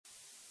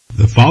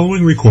The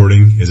following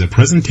recording is a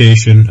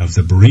presentation of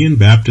the Berean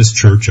Baptist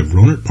Church of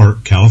Rohnert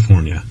Park,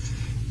 California,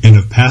 and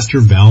of Pastor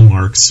Val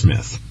Mark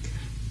Smith.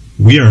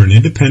 We are an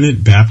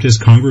independent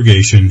Baptist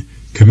congregation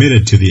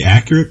committed to the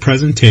accurate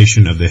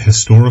presentation of the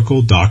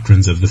historical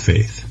doctrines of the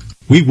faith.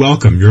 We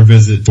welcome your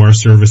visit to our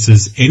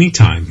services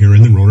anytime here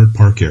in the Rohnert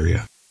Park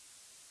area.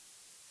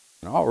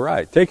 All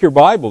right. Take your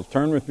Bibles.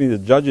 Turn with me to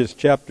Judges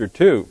chapter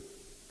 2.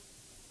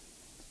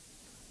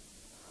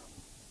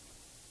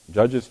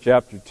 Judges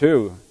chapter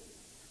 2.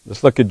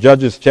 Let's look at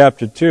Judges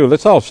chapter 2.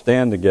 Let's all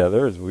stand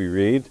together as we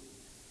read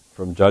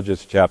from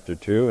Judges chapter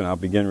 2, and I'll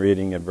begin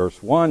reading at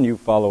verse 1. You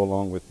follow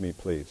along with me,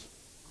 please.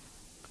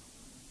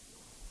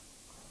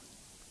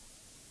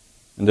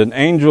 And an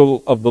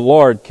angel of the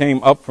Lord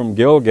came up from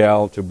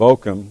Gilgal to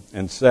Bochum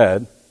and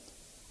said,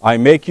 I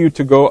make you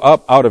to go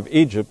up out of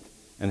Egypt,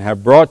 and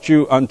have brought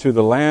you unto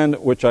the land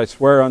which I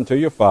swear unto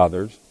your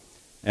fathers.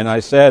 And I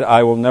said,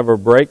 I will never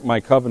break my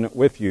covenant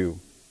with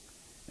you.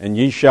 And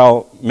ye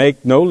shall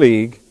make no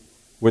league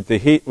with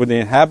the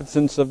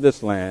inhabitants of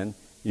this land.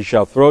 Ye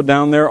shall throw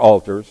down their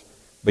altars,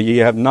 but ye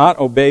have not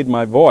obeyed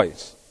my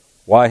voice.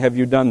 Why have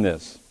you done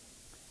this?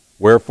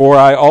 Wherefore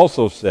I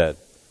also said,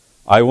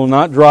 I will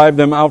not drive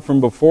them out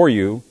from before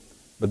you,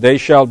 but they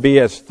shall be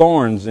as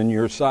thorns in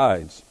your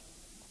sides,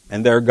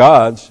 and their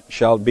gods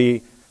shall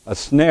be a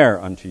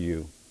snare unto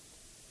you.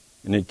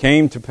 And it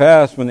came to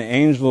pass, when the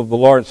angel of the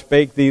Lord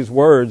spake these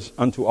words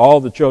unto all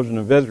the children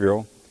of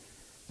Israel,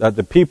 that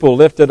the people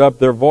lifted up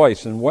their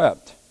voice and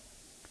wept.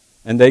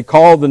 And they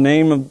called the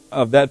name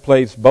of that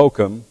place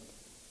Bochum,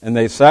 and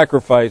they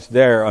sacrificed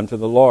there unto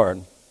the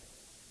Lord.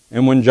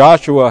 And when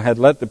Joshua had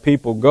let the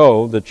people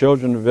go, the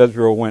children of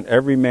Israel went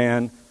every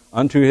man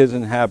unto his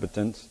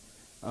inhabitants,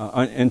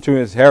 into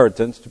his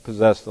inheritance to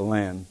possess the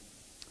land.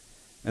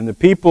 And the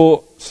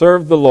people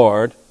served the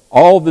Lord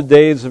all the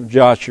days of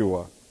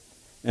Joshua,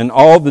 and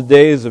all the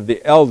days of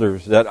the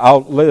elders that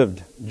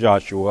outlived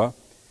Joshua,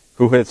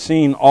 who had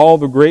seen all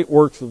the great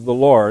works of the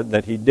Lord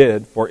that he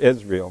did for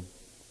Israel.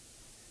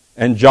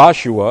 And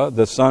Joshua,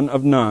 the son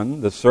of Nun,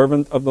 the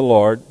servant of the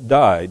Lord,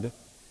 died,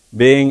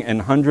 being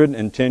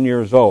 110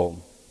 years old.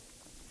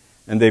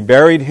 And they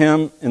buried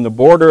him in the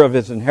border of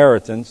his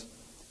inheritance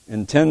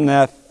in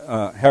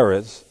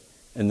Timnath-Heres,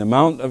 in the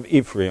mount of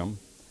Ephraim,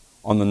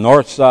 on the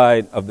north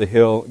side of the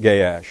hill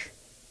Gaash.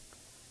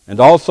 And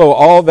also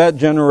all that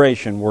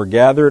generation were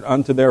gathered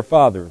unto their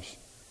fathers.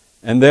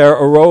 And there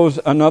arose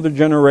another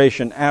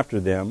generation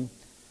after them,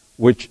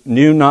 which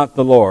knew not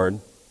the Lord,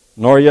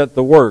 nor yet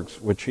the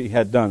works which he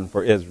had done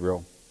for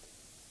Israel.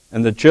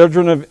 And the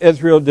children of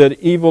Israel did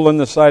evil in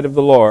the sight of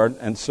the Lord,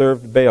 and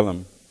served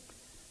Baalim.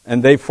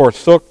 And they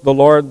forsook the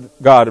Lord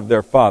God of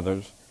their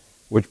fathers,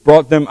 which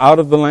brought them out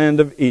of the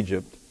land of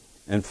Egypt,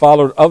 and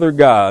followed other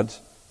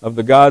gods of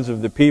the gods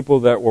of the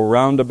people that were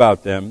round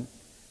about them,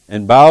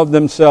 and bowed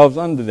themselves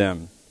unto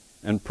them,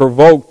 and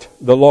provoked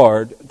the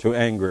Lord to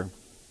anger.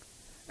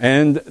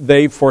 And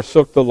they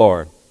forsook the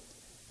Lord,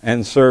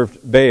 and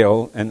served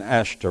Baal and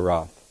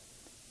Ashtaroth.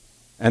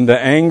 And the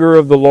anger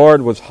of the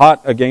Lord was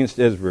hot against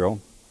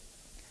Israel,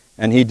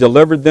 and he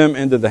delivered them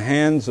into the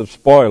hands of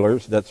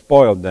spoilers that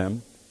spoiled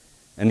them,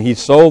 and he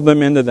sold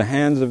them into the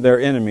hands of their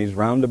enemies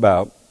round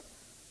about,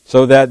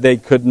 so that they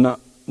could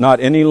not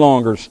any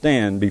longer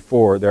stand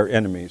before their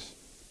enemies.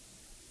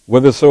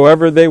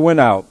 Whithersoever they went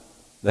out,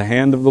 the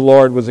hand of the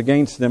Lord was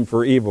against them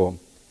for evil,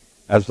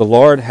 as the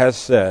Lord has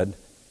said,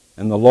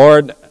 and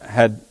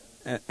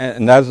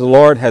as the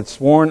Lord had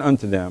sworn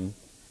unto them,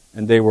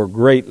 and they were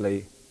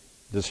greatly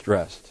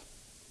distressed.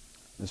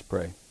 Let's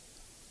pray.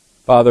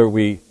 Father,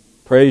 we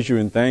praise you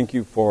and thank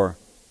you for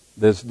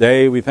this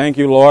day. We thank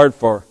you, Lord,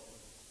 for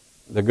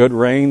the good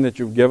rain that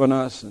you've given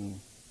us, and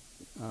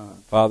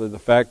Father, the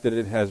fact that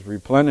it has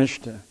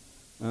replenished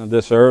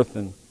this earth,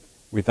 and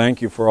we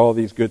thank you for all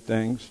these good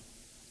things.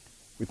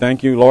 We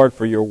thank you, Lord,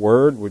 for your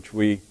word, which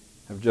we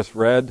have just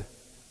read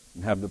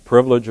and have the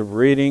privilege of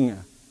reading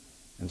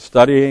and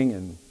studying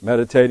and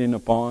meditating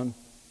upon.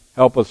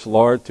 Help us,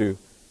 Lord, to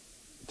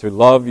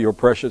love your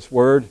precious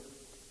word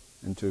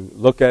and to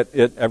look at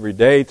it every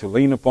day, to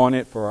lean upon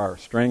it for our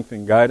strength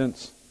and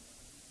guidance.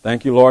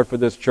 Thank you, Lord, for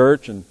this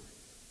church and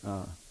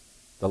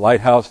the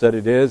lighthouse that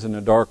it is in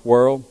a dark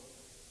world.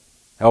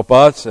 Help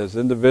us as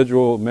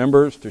individual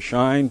members to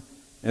shine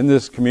in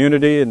this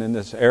community and in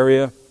this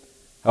area.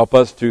 Help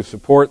us to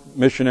support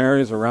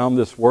missionaries around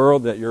this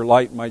world that your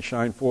light might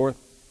shine forth.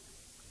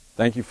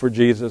 Thank you for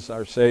Jesus,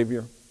 our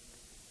Savior.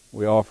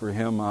 We offer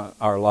him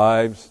our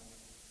lives.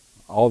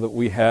 All that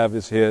we have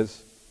is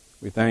his.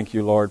 We thank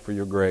you, Lord, for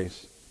your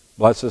grace.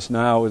 Bless us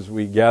now as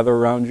we gather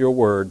around your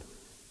word.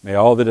 May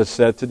all that is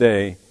said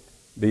today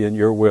be in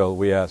your will,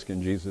 we ask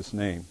in Jesus'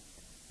 name.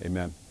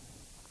 Amen.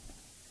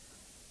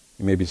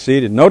 You may be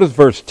seated. Notice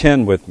verse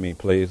 10 with me,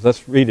 please.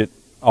 Let's read it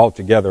all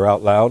together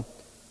out loud.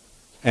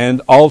 And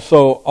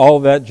also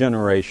all that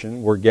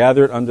generation were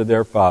gathered unto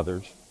their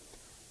fathers,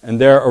 and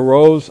there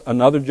arose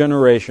another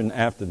generation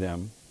after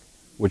them,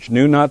 which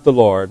knew not the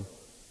Lord,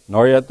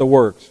 nor yet the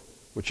works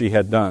which he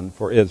had done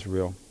for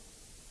Israel.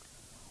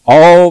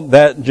 All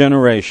that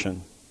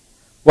generation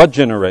What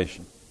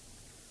generation?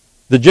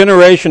 The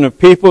generation of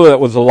people that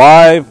was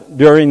alive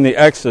during the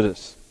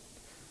Exodus.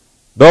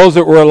 Those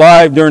that were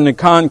alive during the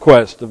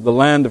conquest of the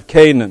land of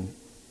Canaan.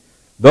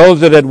 Those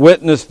that had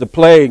witnessed the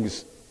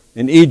plagues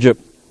in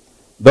Egypt.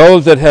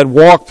 Those that had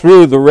walked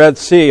through the Red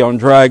Sea on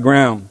dry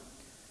ground.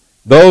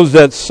 Those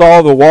that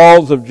saw the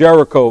walls of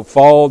Jericho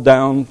fall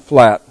down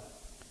flat.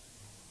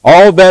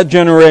 All that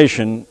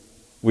generation,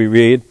 we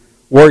read,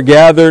 were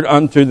gathered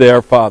unto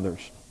their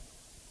fathers.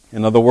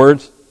 In other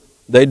words,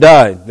 they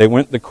died. They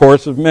went the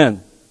course of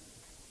men.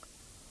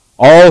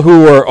 All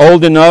who were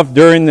old enough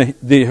during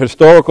the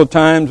historical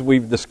times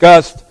we've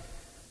discussed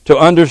to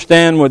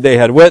understand what they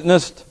had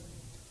witnessed,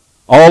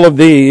 all of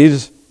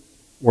these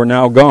were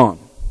now gone.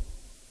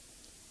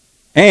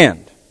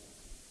 And,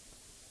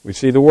 we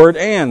see the word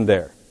and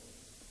there.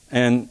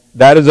 And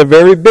that is a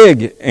very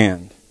big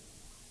and.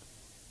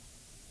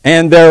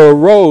 And there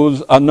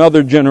arose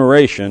another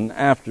generation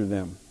after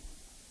them.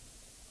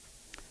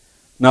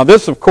 Now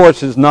this, of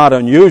course, is not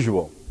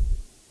unusual.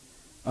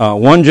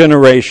 One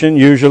generation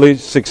usually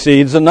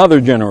succeeds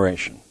another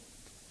generation.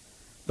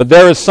 But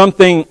there is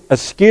something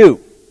askew,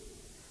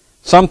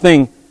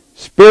 something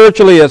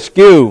spiritually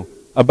askew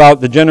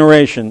about the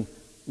generation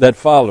that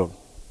followed.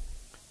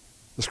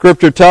 The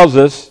Scripture tells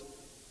us,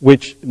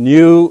 which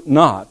knew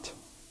not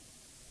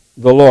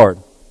the Lord.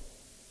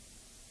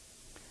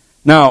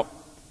 Now,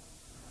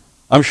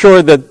 I'm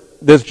sure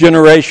that this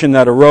generation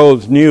that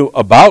arose knew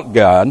about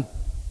God.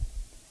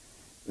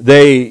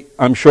 They,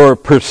 I'm sure,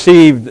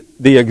 perceived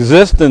the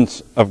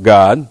existence of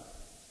God.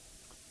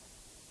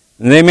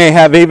 And they may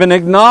have even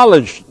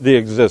acknowledged the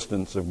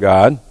existence of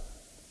God.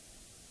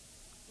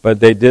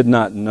 But they did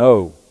not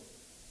know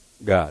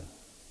God.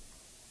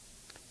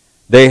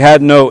 They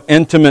had no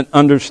intimate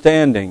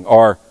understanding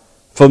or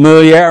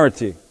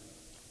familiarity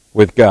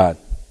with God.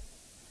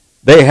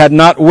 They had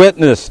not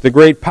witnessed the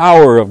great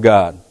power of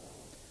God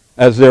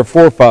as their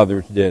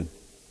forefathers did.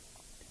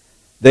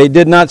 They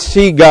did not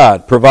see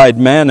God provide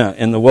manna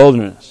in the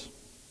wilderness.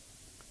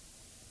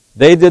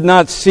 They did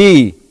not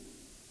see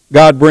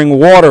God bring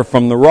water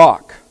from the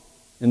rock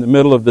in the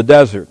middle of the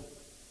desert.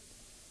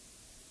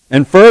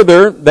 And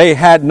further, they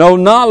had no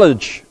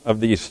knowledge of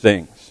these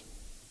things.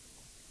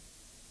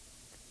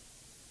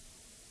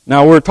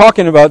 Now, we're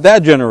talking about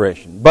that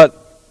generation, but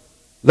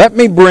let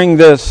me bring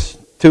this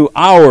to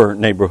our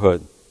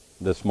neighborhood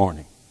this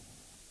morning.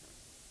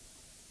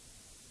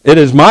 It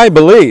is my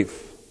belief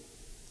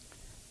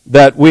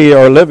that we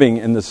are living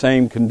in the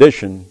same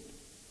condition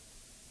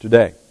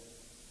today.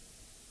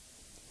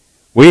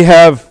 We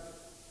have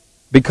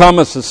become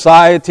a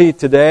society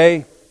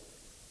today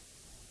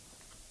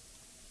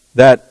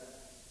that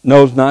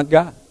knows not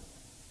God.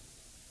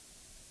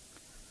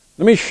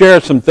 Let me share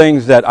some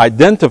things that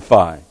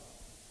identify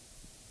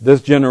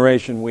this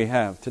generation we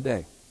have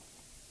today.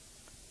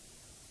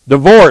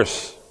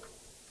 Divorce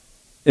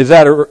is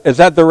at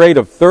the rate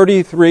of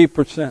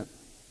 33%.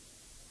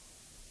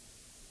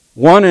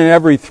 1 in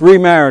every 3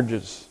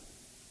 marriages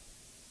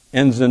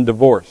ends in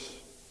divorce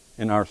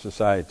in our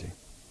society.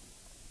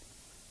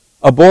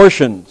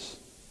 Abortions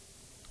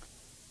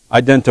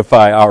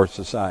identify our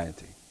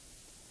society.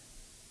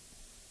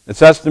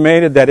 It's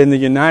estimated that in the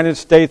United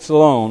States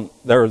alone,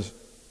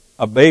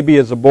 a baby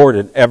is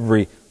aborted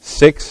every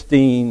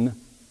 16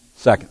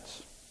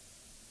 seconds.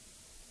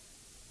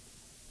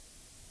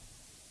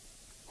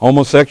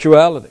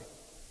 Homosexuality.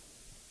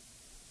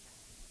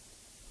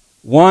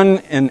 1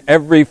 in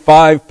every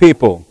 5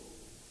 people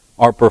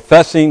are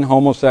professing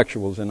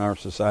homosexuals in our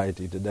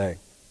society today.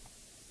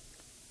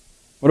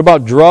 What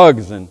about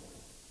drugs and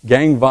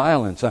gang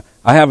violence?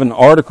 I have an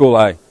article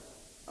I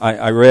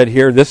read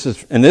here. This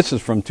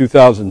is from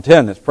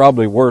 2010. It's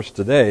probably worse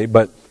today,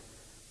 but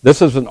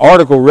this is an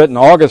article written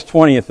August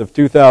 20th of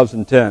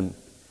 2010.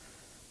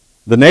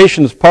 The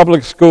nation's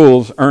public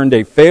schools earned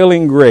a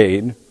failing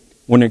grade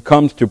when it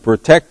comes to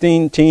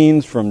protecting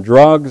teens from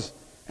drugs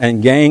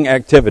and gang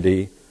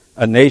activity,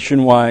 a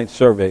nationwide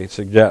survey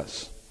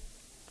suggests.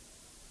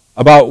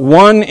 About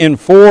 1 in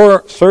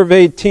 4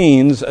 surveyed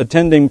teens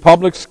attending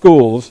public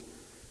schools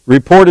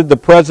reported the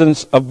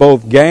presence of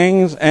both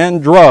gangs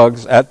and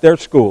drugs at their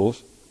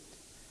schools,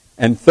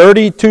 and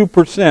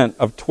 32%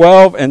 of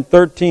 12 and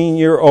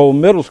 13-year-old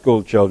middle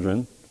school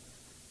children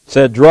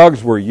said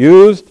drugs were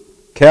used,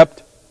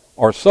 kept,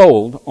 or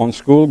sold on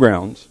school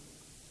grounds.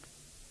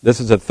 This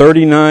is a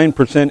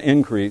 39%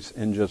 increase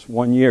in just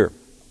 1 year.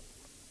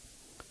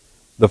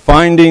 The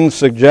findings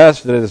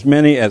suggest that as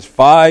many as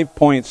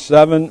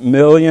 5.7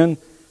 million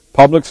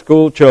public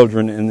school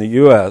children in the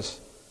U.S.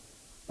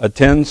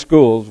 attend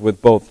schools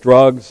with both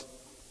drugs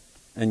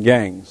and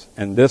gangs.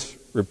 And this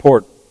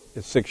report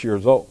is 6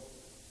 years old.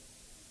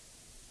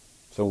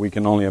 So we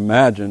can only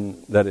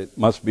imagine that it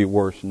must be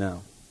worse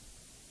now.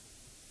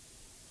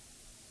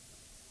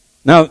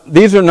 Now,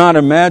 these are not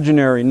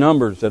imaginary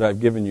numbers that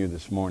I've given you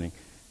this morning.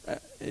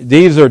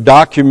 These are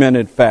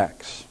documented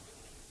facts.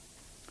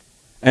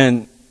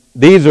 And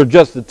these are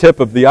just the tip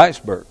of the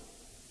iceberg.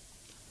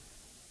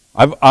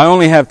 I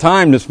only have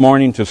time this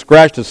morning to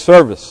scratch the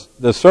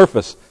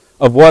surface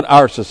of what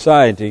our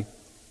society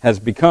has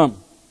become.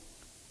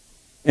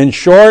 In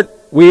short,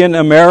 we in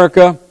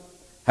America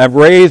have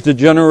raised a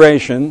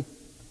generation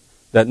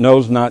that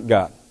knows not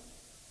God.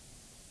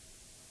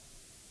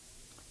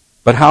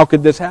 But how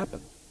could this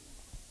happen?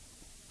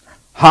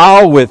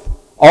 How, with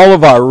all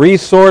of our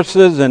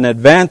resources and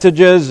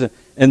advantages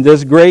in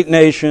this great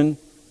nation,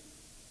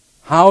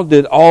 how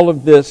did all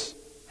of this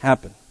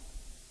happen?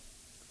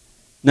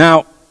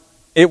 Now,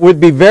 it would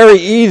be very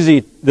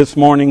easy this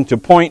morning to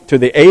point to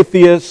the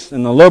atheists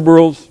and the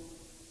liberals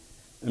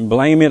and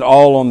blame it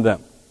all on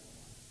them.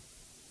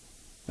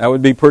 That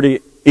would be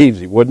pretty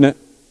easy, wouldn't it?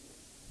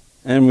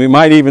 And we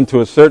might even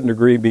to a certain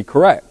degree be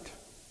correct.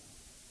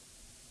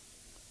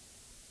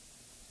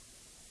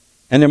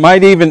 And it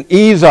might even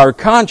ease our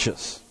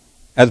conscience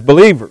as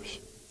believers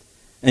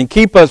and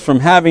keep us from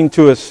having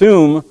to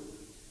assume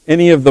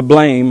any of the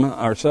blame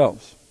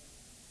ourselves.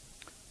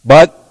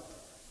 But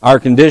our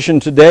condition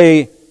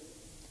today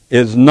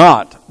is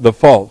not the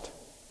fault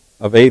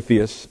of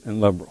atheists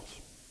and liberals.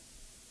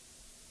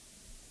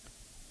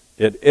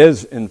 It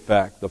is, in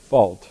fact, the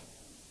fault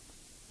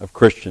of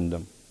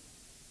Christendom.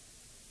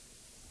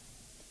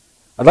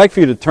 I'd like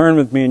for you to turn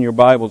with me in your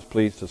Bibles,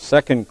 please,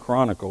 to 2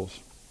 Chronicles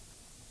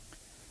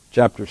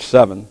chapter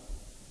 7.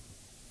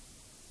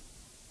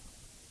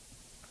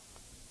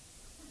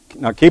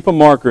 Now keep a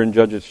marker in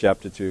Judges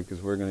chapter 2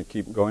 because we're going to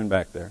keep going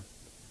back there.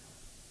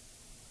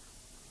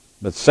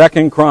 But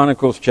 2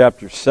 Chronicles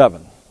chapter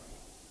 7.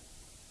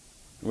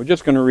 We're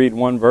just going to read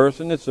one verse,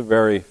 and it's a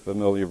very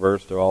familiar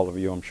verse to all of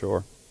you, I'm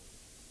sure.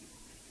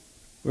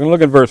 We're going to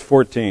look at verse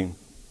 14.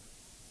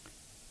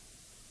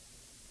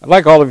 I'd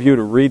like all of you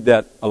to read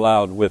that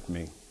aloud with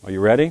me. Are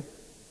you ready?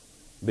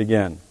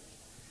 Begin.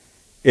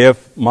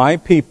 If my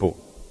people,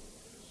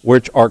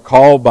 which are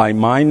called by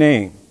my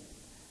name,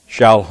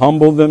 shall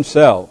humble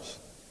themselves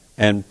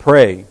and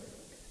pray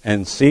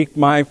and seek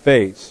my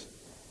face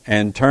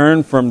and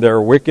turn from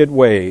their wicked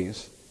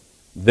ways,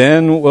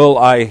 then will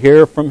I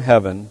hear from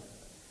heaven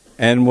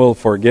and will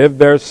forgive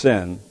their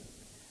sin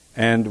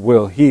and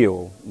will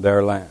heal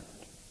their land.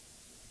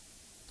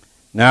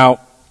 Now,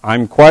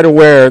 I'm quite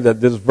aware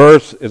that this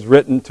verse is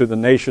written to the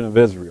nation of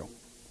Israel.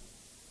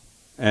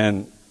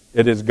 And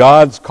it is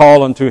God's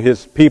call unto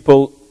His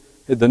people,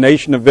 the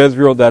nation of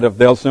Israel, that if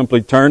they'll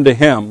simply turn to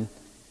Him,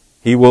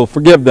 He will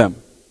forgive them.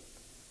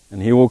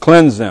 And He will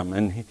cleanse them.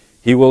 And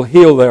He will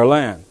heal their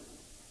land.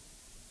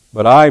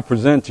 But I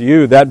present to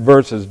you that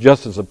verse is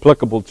just as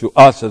applicable to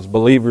us as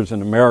believers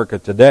in America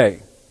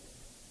today.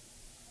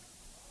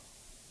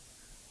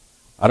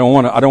 I don't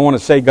want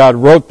to say God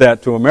wrote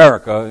that to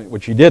America,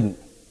 which He didn't.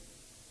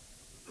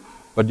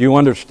 But do you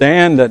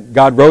understand that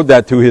God wrote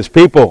that to His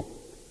people?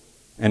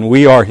 And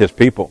we are His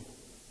people.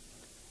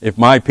 If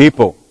my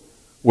people,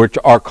 which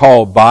are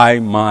called by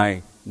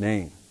my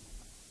name.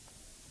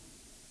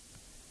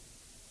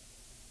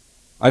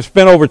 I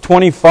spent over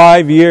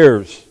 25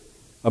 years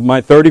of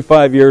my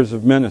 35 years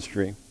of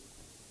ministry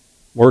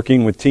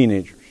working with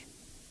teenagers.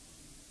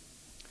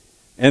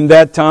 In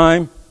that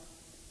time,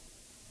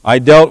 I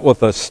dealt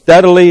with a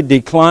steadily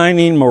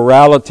declining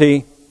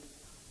morality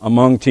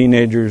among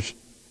teenagers.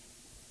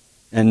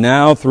 And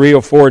now, 3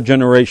 or 4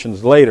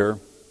 generations later,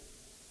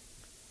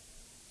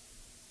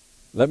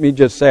 let me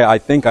just say, I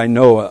think I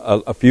know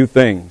a few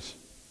things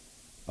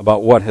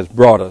about what has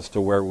brought us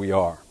to where we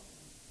are.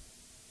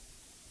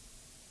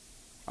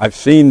 I've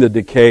seen the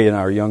decay in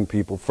our young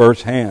people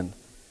firsthand.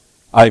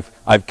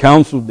 I've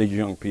counseled these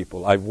young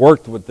people. I've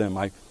worked with them.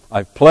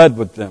 I've pled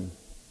with them.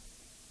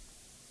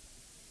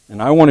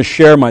 And I want to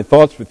share my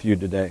thoughts with you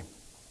today.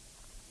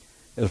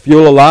 If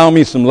you'll allow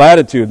me some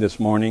latitude this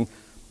morning,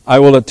 I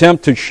will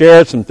attempt to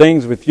share some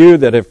things with you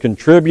that have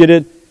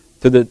contributed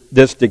to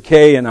this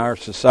decay in our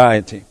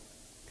society.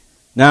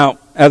 Now,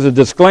 as a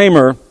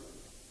disclaimer,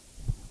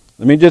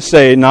 let me just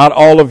say, not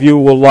all of you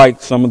will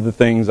like some of the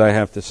things I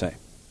have to say.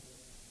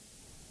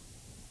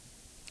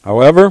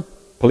 However,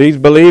 please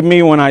believe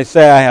me when I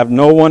say I have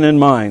no one in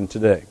mind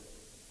today.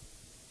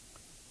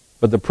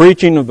 But the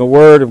preaching of the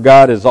Word of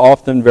God is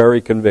often very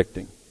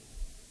convicting.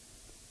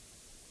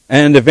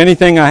 And if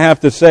anything I have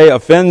to say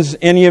offends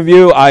any of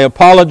you, I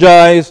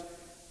apologize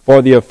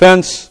for the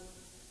offense,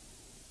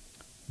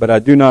 but I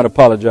do not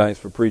apologize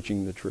for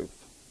preaching the truth.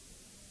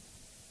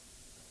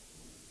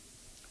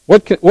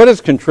 What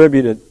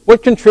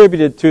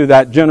contributed to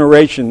that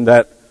generation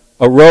that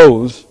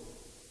arose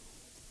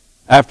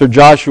after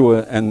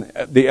Joshua and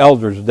the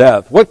elders'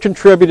 death? What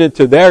contributed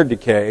to their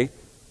decay,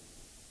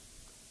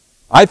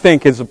 I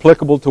think, is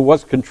applicable to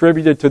what's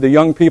contributed to the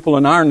young people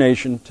in our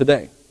nation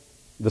today,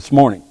 this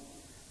morning.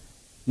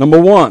 Number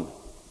 1,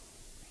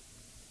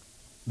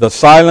 the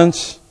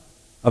silence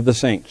of the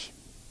saints.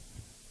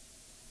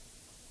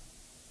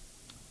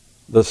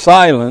 The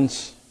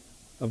silence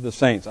of the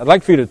saints. I'd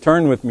like for you to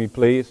turn with me,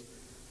 please,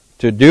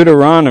 to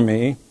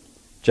Deuteronomy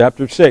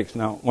chapter 6.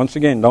 Now, once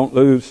again, don't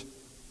lose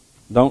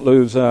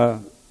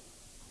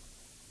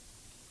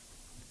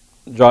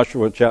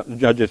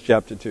Judges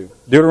chapter 2.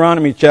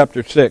 Deuteronomy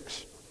chapter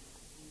 6.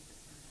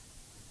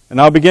 And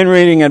I'll begin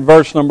reading at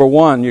verse number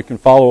 1. You can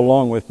follow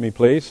along with me,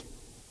 please.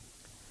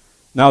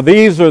 Now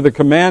these are the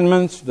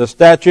commandments, the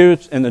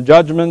statutes, and the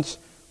judgments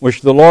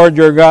which the Lord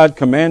your God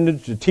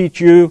commanded to teach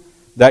you,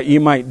 that ye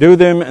might do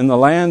them in the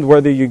land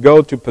whither you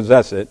go to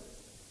possess it,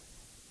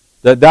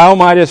 that thou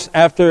mightest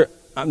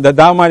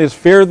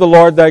fear the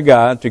Lord thy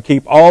God, to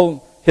keep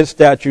all his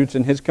statutes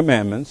and his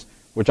commandments,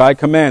 which I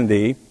command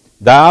thee,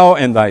 thou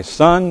and thy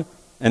son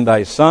and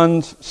thy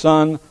son's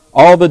son,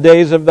 all the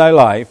days of thy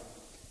life,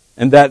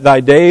 and that thy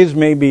days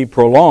may be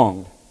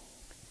prolonged.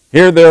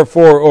 Hear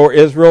therefore, O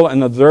Israel,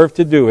 and observe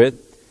to do it,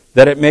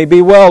 that it may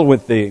be well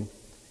with thee,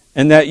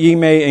 and that ye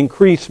may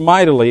increase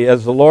mightily,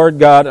 as the Lord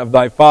God of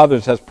thy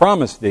fathers has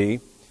promised thee,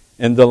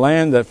 in the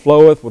land that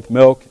floweth with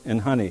milk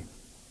and honey.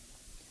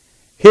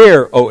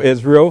 Hear, O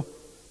Israel,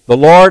 the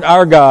Lord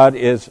our God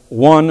is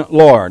one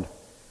Lord,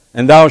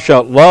 and thou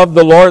shalt love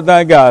the Lord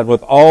thy God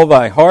with all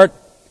thy heart,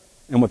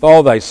 and with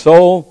all thy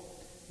soul,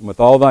 and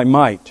with all thy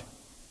might.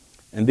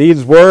 And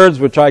these words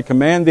which I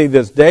command thee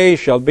this day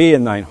shall be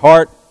in thine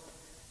heart,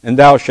 and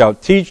thou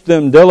shalt teach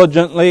them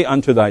diligently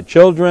unto thy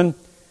children,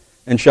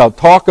 and shalt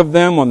talk of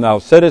them when thou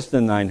sittest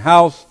in thine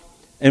house,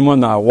 and when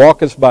thou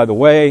walkest by the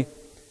way,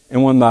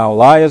 and when thou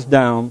liest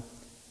down,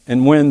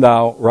 and when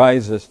thou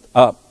risest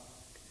up.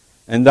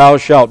 And thou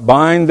shalt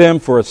bind them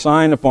for a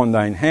sign upon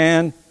thine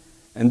hand,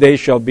 and they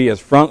shall be as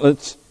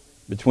frontlets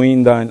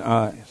between thine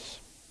eyes.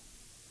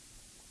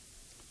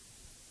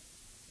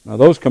 Now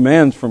those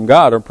commands from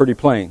God are pretty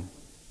plain.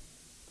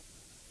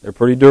 They're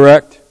pretty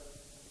direct,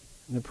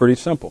 and they're pretty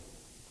simple.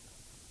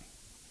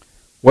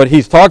 What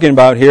he's talking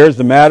about here is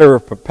the matter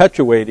of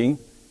perpetuating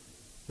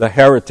the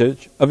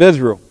heritage of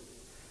Israel.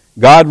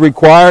 God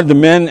required the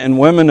men and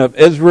women of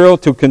Israel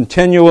to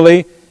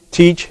continually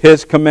teach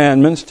his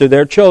commandments to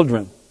their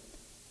children.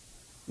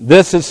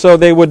 This is so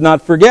they would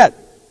not forget.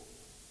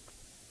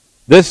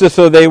 This is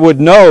so they would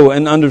know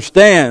and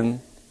understand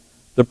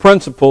the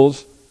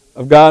principles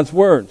of God's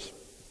words.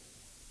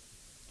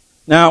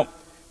 Now,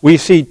 we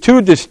see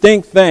two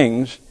distinct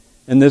things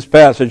in this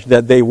passage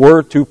that they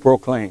were to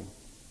proclaim.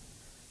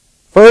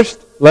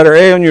 First, letter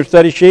A on your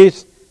study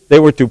sheets, they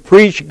were to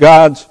preach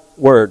God's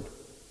word.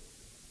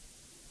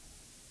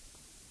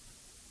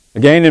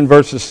 Again in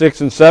verses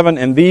 6 and 7,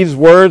 and these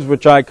words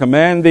which I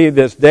command thee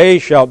this day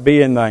shall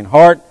be in thine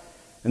heart,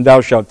 and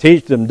thou shalt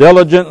teach them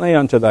diligently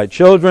unto thy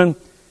children,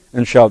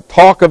 and shalt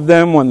talk of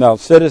them when thou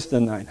sittest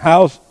in thine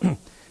house,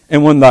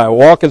 and when thou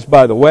walkest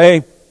by the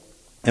way,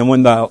 and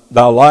when thou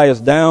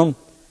liest down,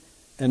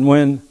 and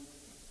when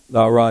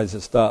thou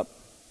risest up.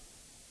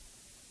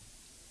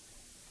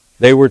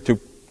 They were to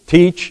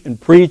teach and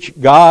preach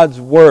God's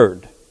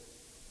word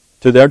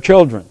to their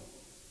children.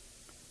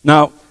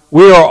 Now,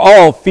 we are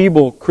all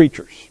feeble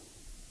creatures.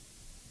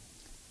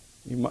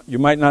 You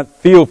might not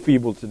feel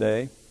feeble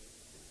today.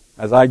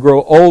 As I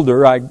grow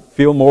older, I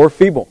feel more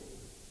feeble.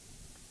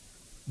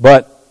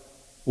 But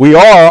we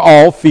are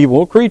all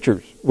feeble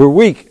creatures. We're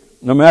weak.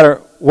 No matter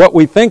what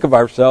we think of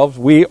ourselves,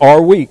 we are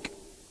weak.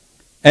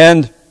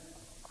 And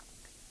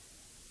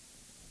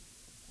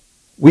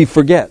we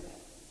forget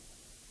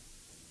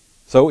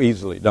so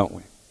easily, don't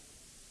we?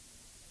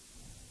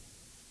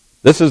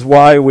 This is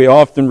why we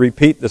often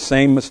repeat the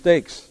same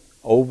mistakes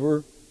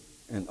over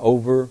and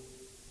over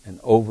and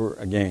over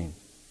again.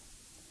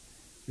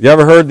 Have you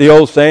ever heard the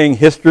old saying,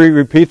 history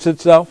repeats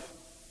itself?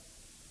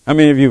 How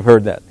many of you have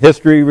heard that?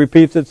 History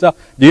repeats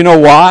itself. Do you know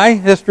why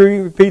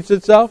history repeats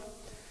itself?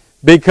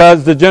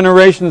 Because the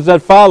generations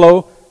that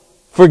follow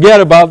forget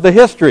about the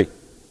history.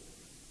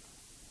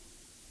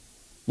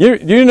 Do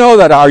you know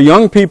that our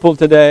young people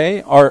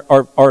today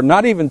are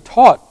not even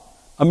taught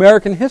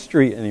American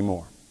history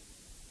anymore?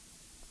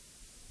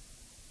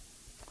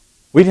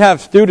 We'd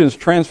have students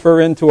transfer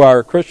into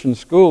our Christian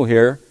school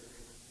here,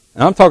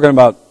 and I'm talking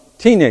about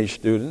teenage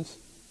students,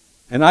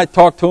 and I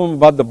talk to them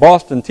about the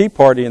Boston Tea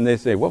Party, and they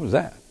say, what was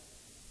that?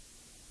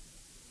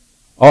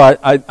 Or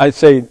I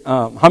say,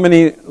 how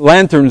many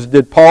lanterns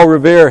did Paul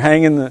Revere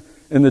hang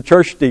in the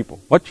church steeple?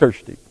 What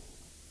church steeple?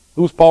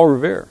 Who's Paul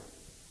Revere?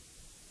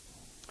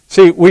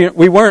 See,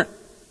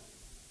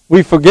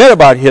 we forget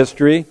about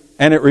history,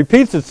 and it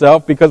repeats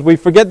itself because we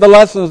forget the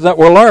lessons that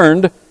were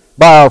learned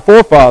by our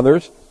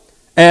forefathers,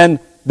 and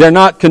they're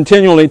not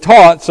continually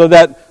taught, so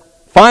that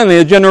finally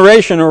a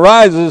generation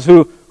arises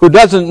who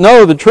doesn't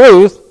know the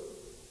truth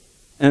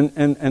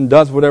and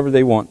does whatever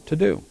they want to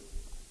do.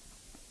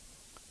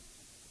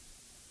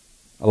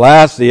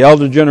 Alas, the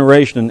elder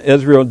generation in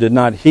Israel did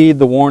not heed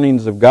the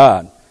warnings of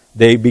God.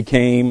 They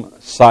became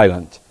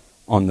silent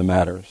on the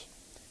matters.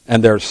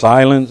 And their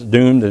silence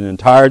doomed an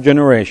entire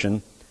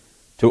generation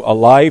to a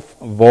life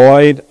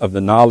void of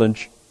the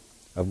knowledge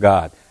of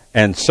God.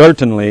 And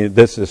certainly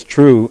this is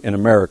true in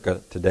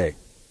America today.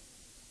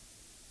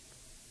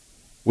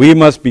 We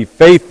must be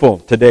faithful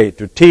today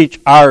to teach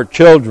our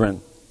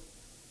children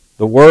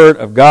the Word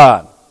of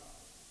God.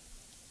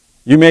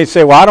 You may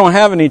say, well, I don't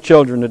have any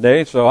children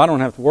today, so I don't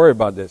have to worry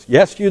about this.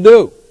 Yes, you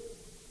do.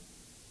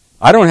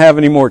 I don't have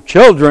any more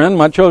children.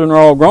 My children are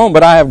all grown,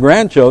 but I have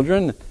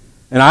grandchildren.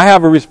 And I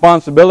have a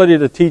responsibility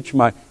to teach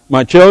my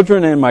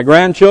children and my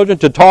grandchildren,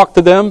 to talk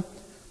to them,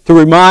 to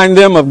remind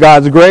them of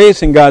God's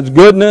grace and God's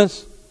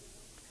goodness,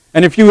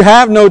 And if you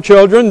have no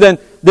children,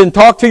 then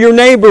talk to your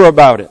neighbor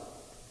about it.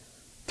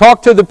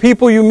 Talk to the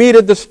people you meet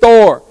at the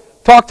store.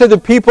 Talk to the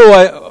people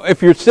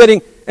if you're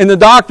sitting in the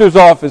doctor's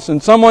office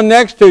and someone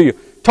next to you.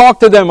 Talk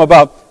to them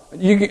about,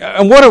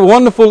 and what a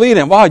wonderful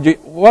lead-in. Wow,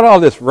 what all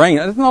this rain?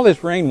 Isn't all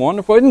this rain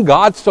wonderful? Isn't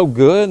God so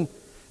good?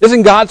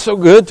 Isn't God so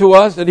good to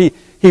us that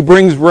He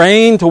brings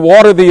rain to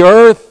water the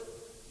earth?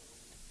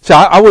 So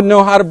I wouldn't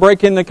know how to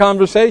break into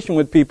conversation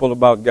with people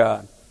about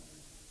God.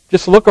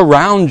 Just look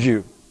around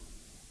you.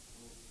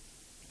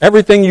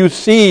 Everything you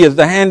see is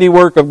the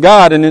handiwork of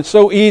God, and it's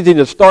so easy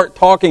to start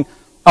talking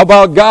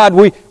about God.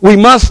 We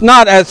must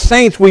not, as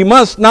saints, we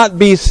must not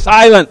be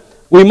silent.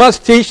 We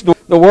must teach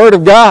the Word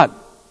of God.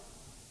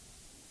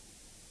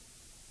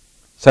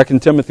 2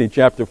 Timothy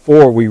chapter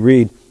 4, we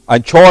read, I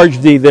charge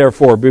thee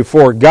therefore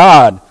before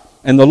God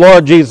and the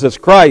Lord Jesus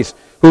Christ,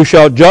 who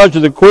shall judge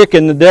the quick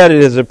and the dead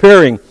at His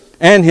appearing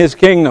and His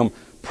kingdom.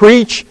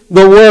 Preach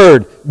the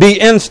Word. Be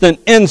instant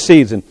in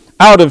season,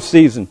 out of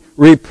season.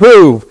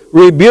 Reprove,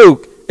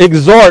 rebuke,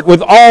 exhort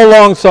with all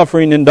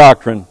longsuffering and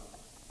doctrine.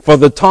 For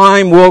the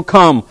time will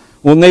come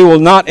when they will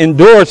not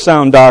endure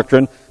sound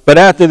doctrine, but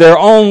after their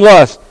own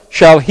lust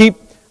shall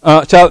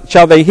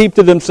they heap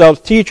to themselves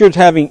teachers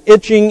having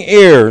itching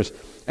ears,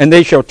 and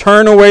they shall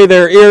turn away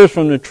their ears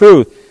from the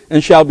truth,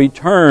 and shall be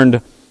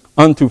turned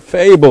unto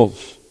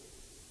fables.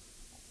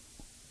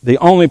 The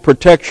only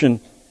protection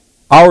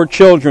our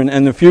children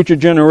and the future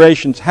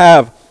generations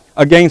have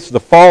against the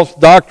false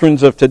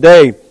doctrines of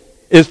today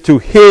is to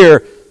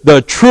hear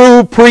the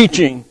true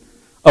preaching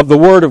of the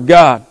Word of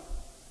God.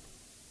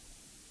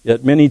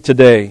 Yet many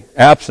today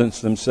absence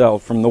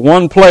themselves from the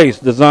one place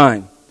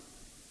designed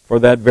for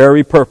that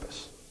very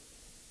purpose.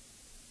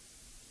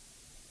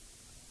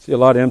 See a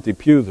lot of empty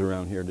pews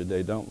around here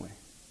today, don't we?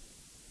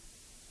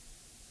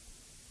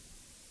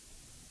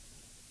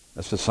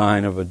 That's a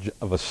sign of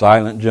a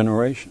silent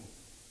generation.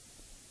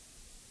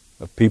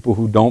 Of people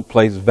who don't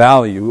place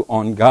value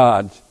on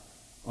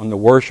the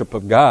worship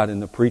of God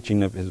and the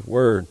preaching of His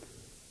Word.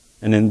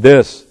 And in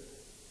this,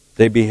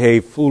 they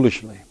behave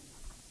foolishly.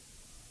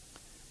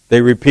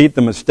 They repeat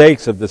the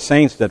mistakes of the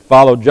saints that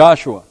followed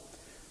Joshua.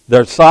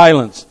 Their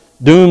silence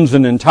dooms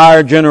an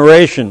entire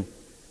generation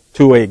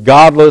to a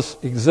godless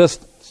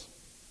existence.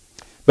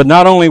 But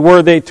not only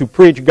were they to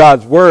preach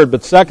God's Word,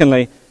 but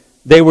secondly,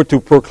 they were to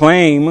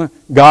proclaim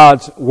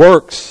God's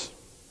works.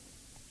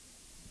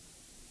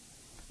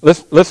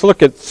 Let's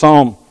look at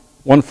Psalm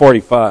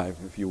 145,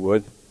 if you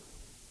would.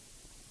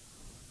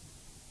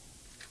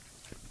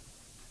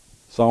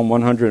 Psalm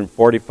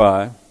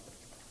 145.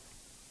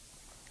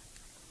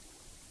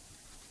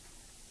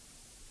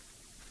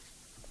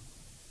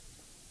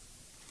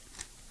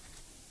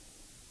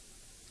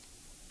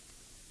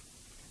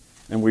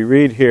 And we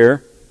read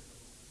here,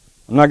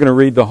 I'm not going to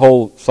read the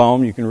whole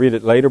psalm, you can read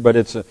it later, but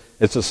it's a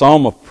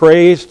psalm of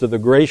praise to the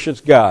gracious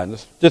God.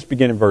 Let's just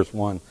begin in verse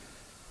 1.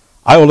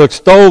 I will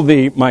extol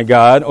thee, my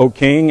God, O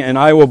King, and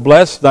I will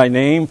bless thy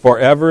name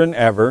forever and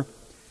ever.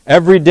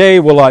 Every day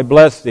will I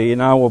bless thee,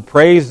 and I will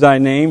praise thy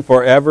name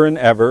forever and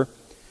ever.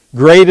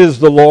 Great is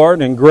the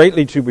Lord, and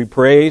greatly to be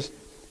praised,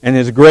 and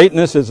His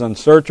greatness is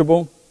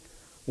unsearchable.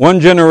 One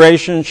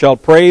generation shall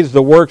praise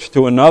the works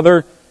to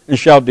another, and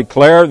shall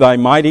declare thy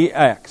mighty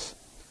acts.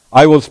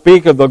 I will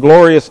speak of the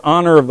glorious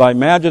honor of thy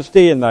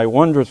majesty and thy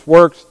wondrous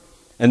works,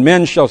 and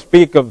men shall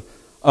speak of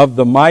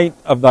the might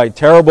of thy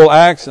terrible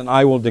acts, and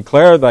I will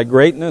declare thy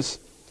greatness.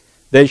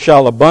 They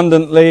shall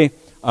abundantly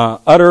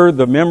utter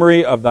the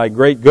memory of thy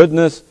great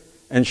goodness,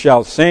 and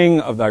shall sing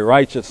of thy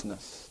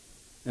righteousness.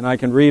 And I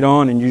can read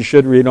on, and you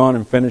should read on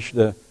and finish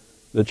the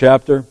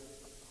chapter.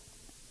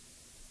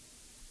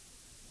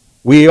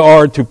 We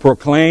are to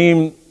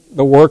proclaim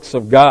the works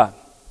of God.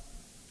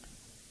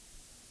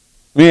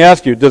 Let me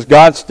ask you, does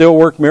God still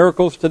work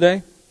miracles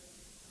today?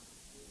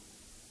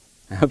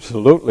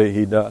 Absolutely,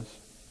 He does.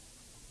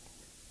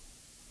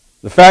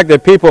 The fact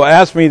that people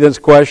ask me this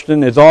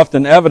question is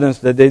often evidence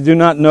that they do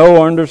not know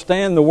or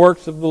understand the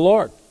works of the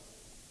Lord.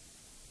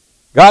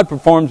 God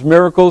performs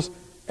miracles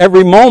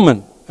every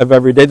moment of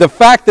every day. The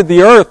fact that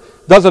the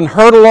earth doesn't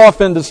hurtle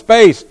off into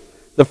space,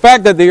 the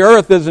fact that the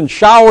earth isn't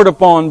showered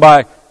upon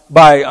by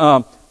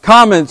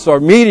comets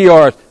or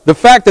meteors, the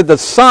fact that the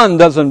sun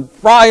doesn't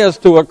fry us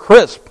to a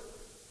crisp.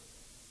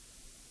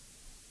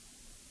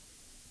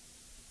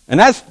 And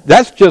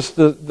that's just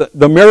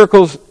the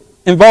miracles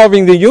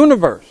involving the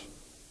universe.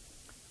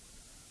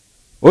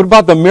 What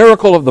about the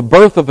miracle of the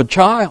birth of a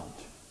child?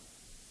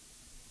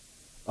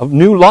 Of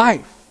new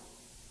life?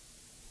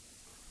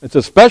 It's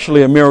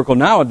especially a miracle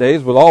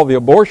nowadays with all the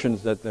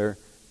abortions that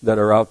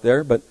are out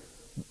there, but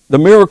the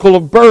miracle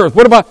of birth.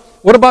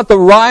 What about the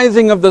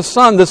rising of the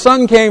sun? The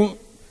sun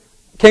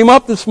came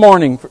up this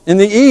morning in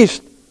the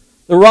east.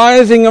 The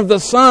rising of the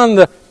sun.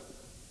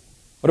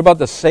 What about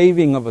the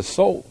saving of a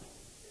soul?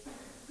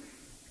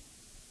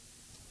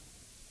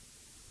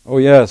 Oh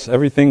yes,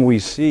 everything we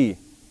see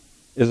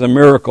is a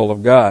miracle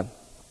of God.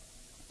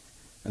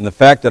 And the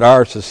fact that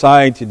our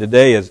society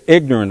today is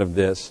ignorant of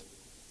this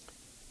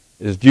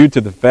is due to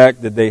the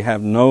fact that they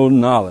have no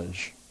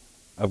knowledge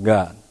of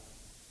God.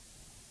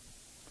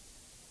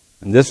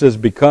 And this is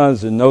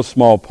because, in no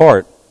small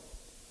part,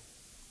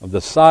 of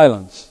the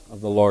silence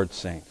of the Lord's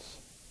saints.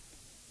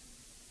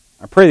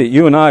 I pray that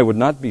you and I would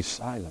not be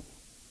silent.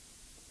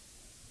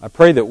 I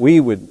pray that we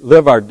would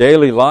live our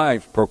daily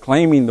lives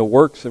proclaiming the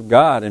works of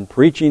God and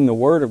preaching the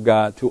Word of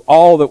God to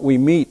all that we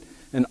meet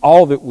and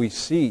all that we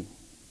see.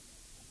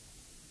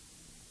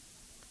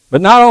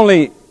 But not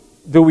only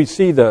do we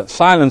see the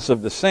silence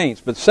of the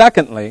saints, but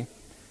secondly,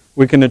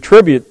 we can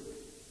attribute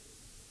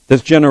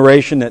this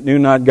generation that knew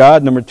not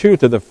God, number two,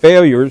 to the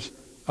failures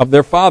of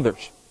their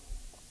fathers.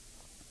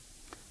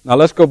 Now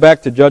let's go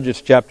back to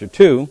Judges chapter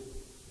 2.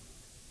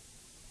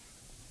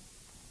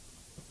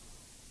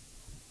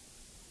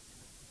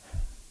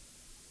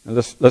 And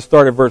let's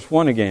start at verse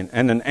 1 again.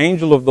 And an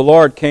angel of the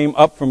Lord came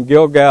up from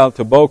Gilgal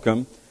to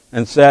Bochum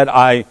and said,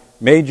 I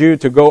made you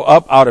to go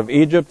up out of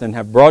Egypt and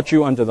have brought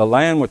you unto the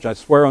land which I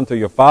swear unto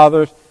your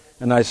fathers.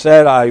 And I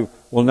said, I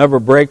will never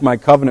break my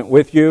covenant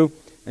with you,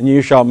 and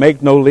you shall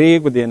make no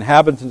league with the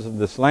inhabitants of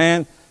this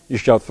land. You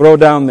shall throw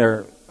down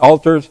their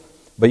altars,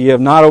 but ye have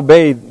not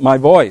obeyed my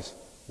voice.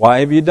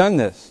 Why have you done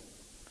this?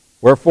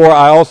 Wherefore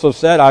I also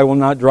said, I will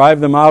not drive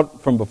them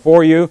out from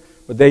before you,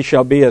 but they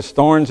shall be as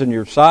thorns in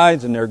your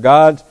sides, and their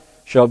gods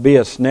shall be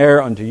a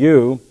snare unto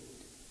you.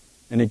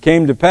 And it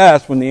came to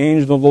pass, when the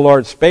angel of the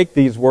Lord spake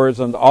these words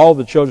unto all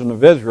the children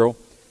of Israel,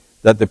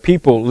 that the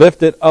people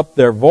lifted up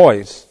their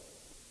voice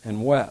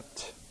and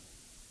wept.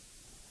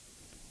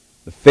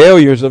 The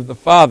failures of the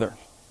fathers.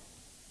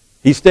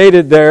 He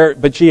stated there,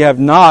 but ye have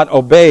not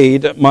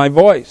obeyed my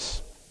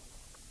voice.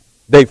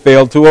 They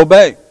failed to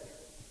obey.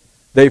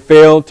 They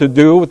failed to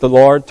do what the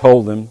Lord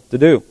told them to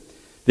do.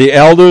 The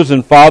elders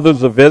and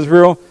fathers of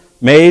Israel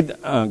made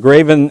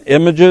graven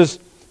images.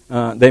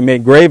 They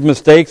made grave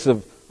mistakes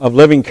of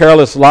living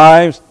careless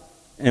lives,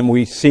 and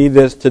we see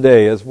this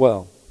today as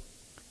well.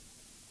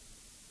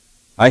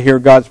 I hear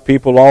God's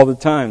people all the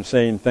time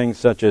saying things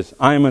such as,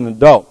 I'm an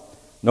adult.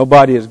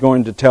 Nobody is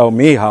going to tell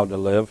me how to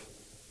live.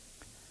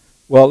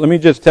 Well, let me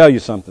just tell you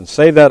something.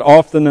 Say that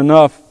often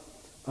enough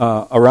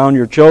around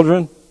your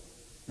children,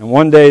 and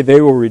one day they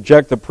will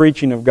reject the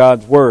preaching of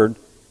God's Word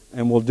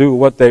and will do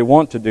what they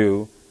want to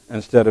do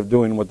instead of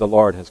doing what the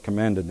Lord has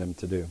commanded them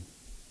to do.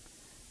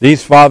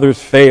 These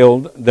fathers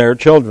failed their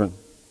children.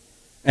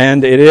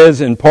 And it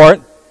is in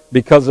part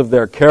because of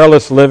their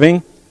careless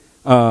living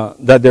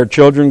that their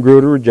children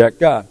grew to reject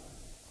God.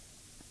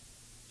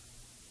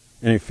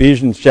 In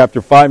Ephesians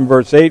chapter 5 and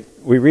verse 8,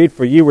 we read,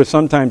 For ye were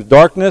sometimes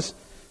darkness,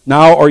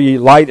 now are ye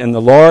light in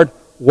the Lord.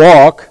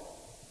 Walk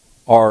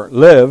or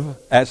live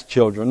as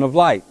children of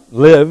light.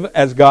 Live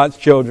as God's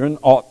children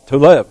ought to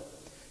live.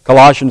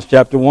 Colossians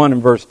chapter 1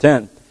 and verse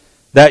 10.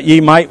 That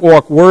ye might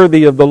walk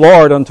worthy of the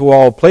Lord unto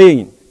all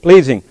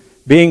pleasing,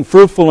 being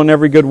fruitful in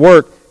every good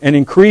work, and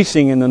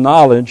increasing in the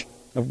knowledge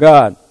of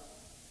God.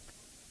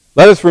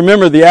 Let us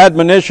remember the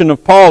admonition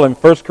of Paul in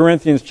 1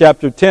 Corinthians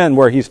chapter 10,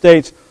 where he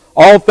states,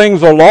 All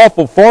things are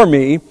lawful for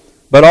me,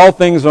 but all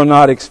things are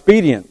not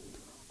expedient.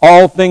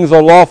 All things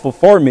are lawful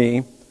for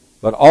me,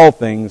 but all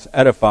things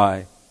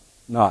edify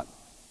not.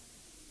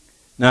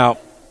 Now,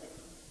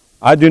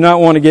 I do not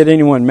want to get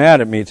anyone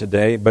mad at me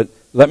today, but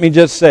let me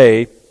just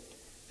say,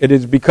 it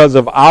is because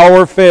of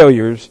our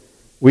failures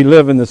we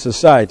live in the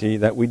society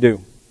that we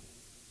do.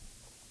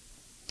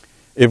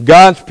 If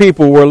God's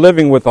people were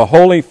living with a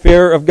holy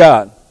fear of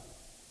God,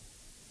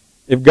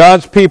 if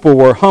God's people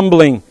were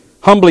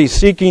humbly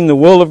seeking the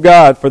will of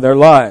God for their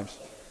lives,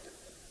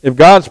 if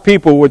God's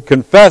people would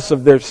confess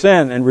of their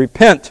sin and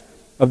repent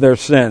of their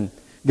sin,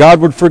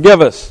 God would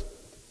forgive us.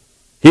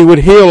 He would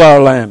heal our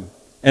land,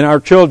 and our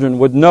children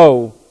would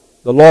know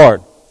the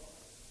Lord.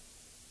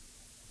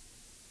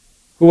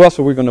 Who else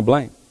are we going to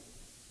blame?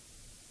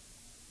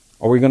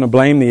 Are we going to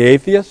blame the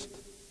atheist?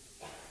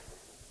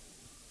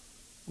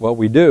 Well,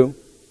 we do.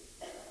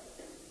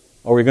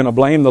 Are we going to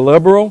blame the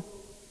liberal?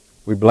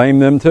 We blame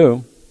them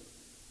too.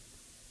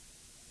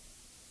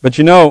 But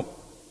you know,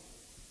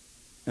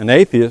 an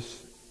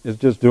atheist is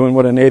just doing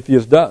what an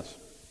atheist does.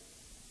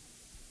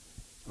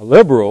 A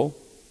liberal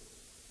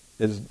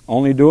is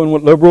only doing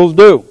what liberals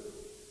do.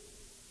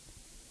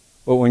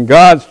 But when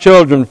God's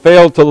children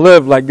fail to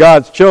live like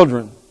God's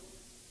children,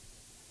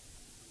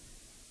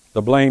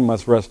 the blame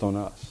must rest on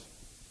us.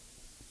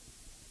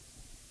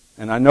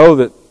 And I know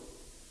that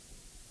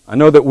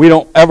we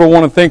don't ever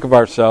want to think of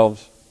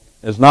ourselves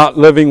as not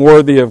living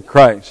worthy of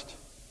Christ.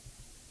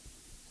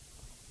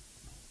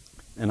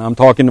 And I'm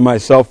talking to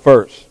myself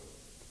first.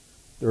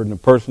 There isn't a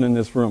person in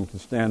this room can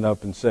stand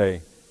up and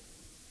say,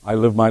 I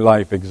live my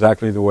life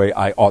exactly the way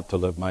I ought to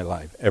live my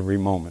life every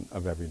moment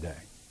of every day.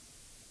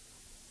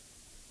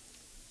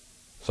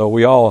 So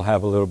we all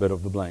have a little bit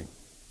of the blame.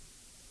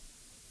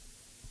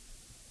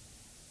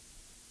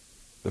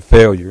 The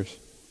failures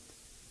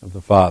of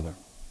the Father.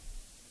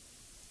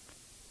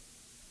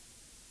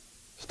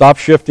 Stop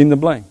shifting the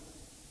blame.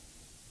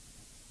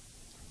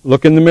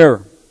 Look in the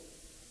mirror.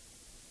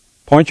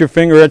 Point your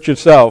finger at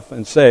yourself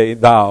and say,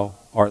 Thou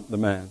art the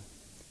man.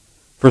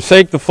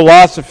 Forsake the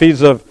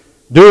philosophies of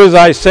do as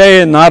I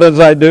say and not as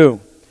I do.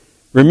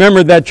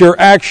 Remember that your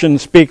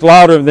actions speak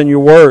louder than your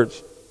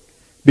words.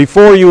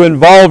 Before you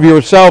involve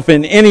yourself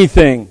in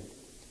anything,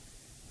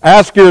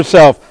 ask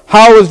yourself,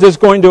 how is this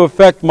going to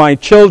affect my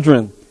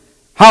children?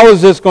 How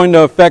is this going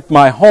to affect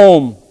my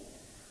home?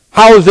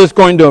 How is this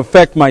going to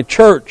affect my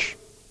church?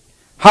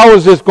 How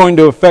is this going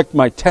to affect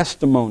my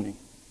testimony?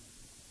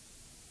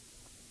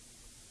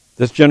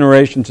 This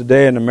generation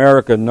today in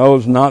America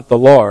knows not the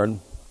Lord,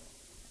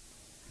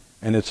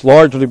 and it's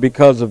largely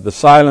because of the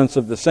silence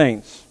of the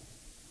saints,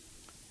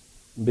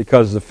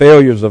 because of the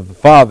failures of the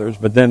fathers,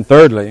 but then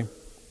thirdly,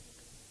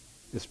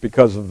 it's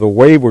because of the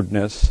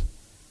waywardness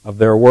of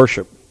their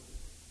worship.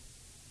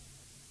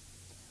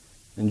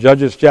 In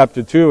Judges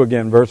chapter 2,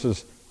 again,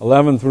 verses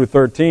 11 through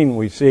 13,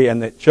 we see,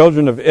 and the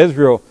children of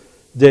Israel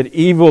did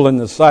evil in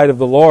the sight of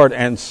the Lord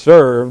and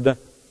served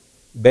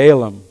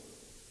Balaam.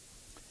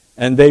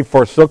 And they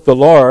forsook the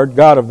Lord,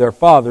 God of their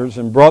fathers,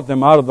 and brought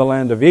them out of the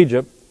land of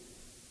Egypt,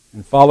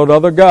 and followed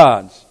other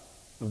gods,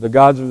 of the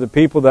gods of the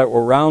people that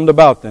were round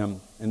about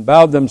them, and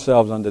bowed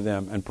themselves unto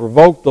them, and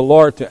provoked the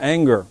Lord to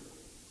anger.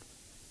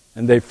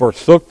 And they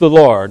forsook the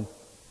Lord,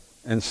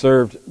 and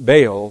served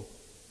Baal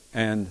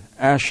and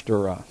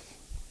Ashtaroth.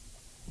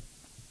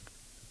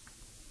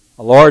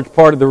 A large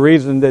part of the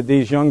reason that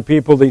these young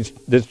people,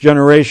 this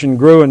generation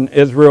grew in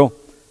Israel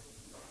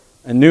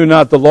and knew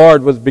not the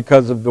Lord was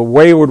because of the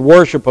wayward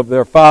worship of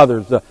their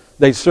fathers.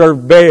 They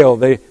served Baal.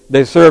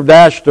 They served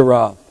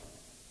Ashtaroth.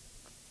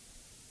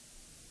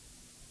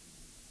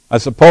 I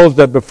suppose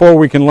that before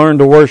we can learn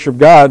to worship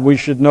God, we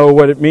should know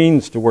what it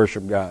means to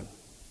worship God.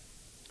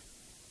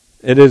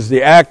 It is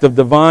the act of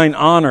divine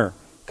honor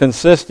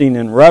consisting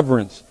in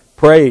reverence,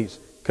 praise,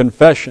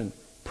 confession,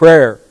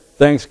 prayer,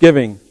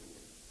 thanksgiving,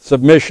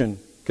 submission,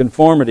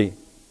 conformity,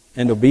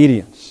 and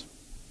obedience.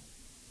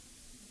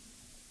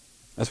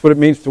 That's what it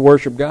means to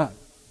worship God.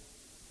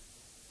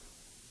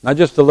 Not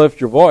just to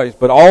lift your voice,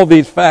 but all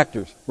these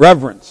factors: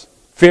 reverence,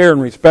 fear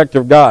and respect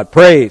of God,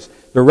 praise,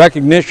 the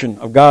recognition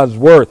of God's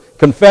worth,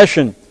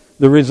 confession,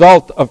 the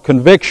result of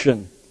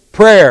conviction,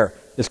 prayer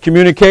is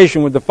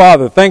communication with the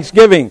Father,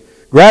 thanksgiving,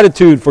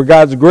 gratitude for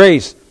God's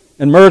grace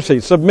and mercy,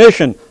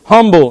 submission,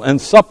 humble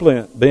and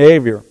suppliant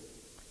behavior,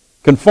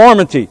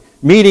 conformity,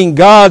 meeting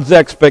God's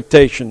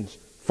expectations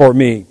for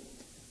me,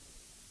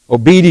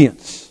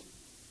 obedience,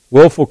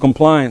 willful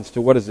compliance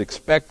to what is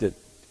expected,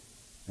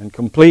 and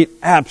complete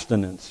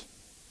abstinence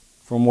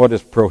from what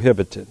is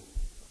prohibited.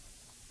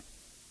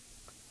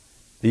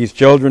 These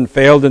children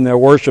failed in their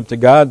worship to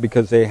God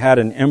because they had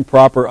an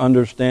improper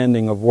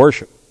understanding of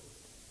worship.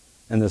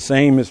 And the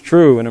same is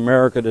true in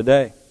America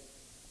today.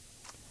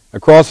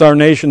 Across our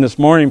nation this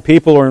morning,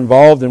 people are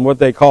involved in what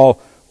they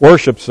call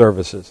worship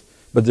services.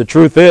 But the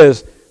truth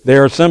is, they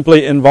are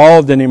simply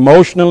involved in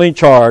emotionally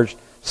charged,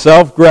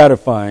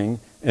 self-gratifying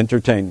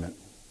entertainment.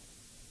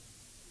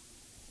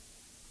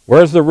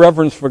 Where's the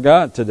reverence for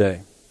God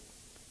today?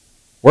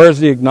 Where's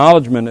the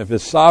acknowledgement of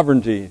His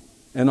sovereignty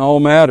in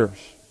all matters?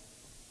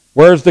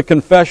 Where's the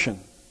confession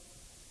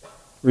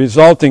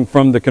resulting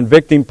from the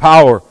convicting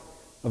power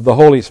of the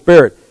Holy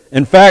Spirit?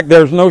 In fact,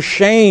 there's no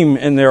shame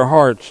in their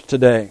hearts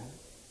today.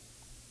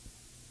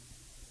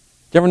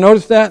 Did you ever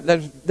notice that?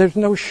 There's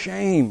no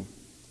shame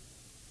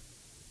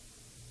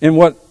in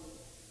what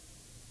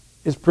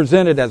is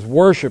presented as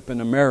worship in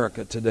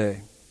America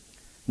today.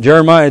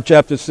 Jeremiah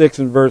chapter 6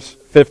 and verse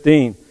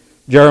 15,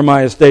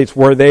 Jeremiah states,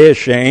 "Were they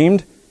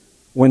ashamed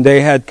when they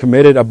had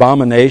committed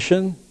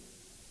abomination?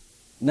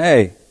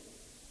 Nay,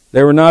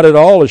 they were not at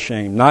all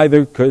ashamed,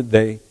 neither could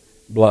they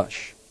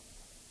blush."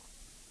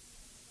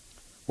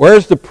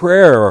 Where's the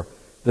prayer or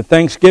the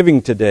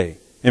thanksgiving today?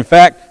 In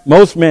fact,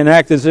 most men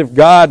act as if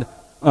God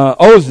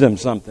owes them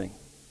something.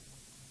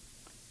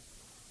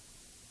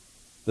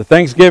 The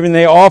thanksgiving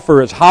they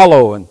offer is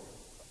hollow and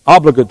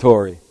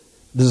obligatory,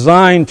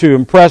 designed to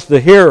impress the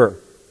hearer,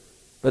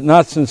 but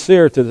not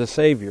sincere to the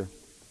Savior.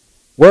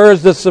 Where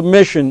is the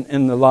submission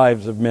in the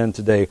lives of men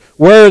today?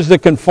 Where is the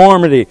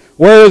conformity?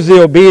 Where is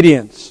the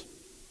obedience?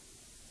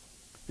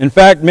 In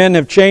fact, men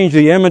have changed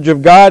the image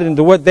of God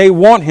into what they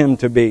want Him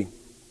to be.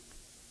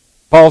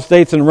 Paul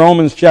states in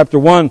Romans chapter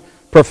 1,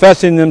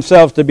 professing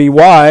themselves to be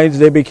wise,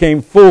 they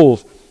became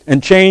fools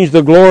and changed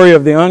the glory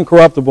of the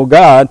uncorruptible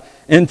God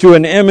into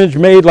an image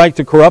made like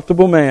to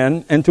corruptible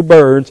man and to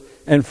birds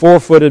and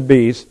four-footed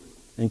beasts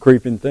and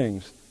creeping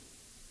things.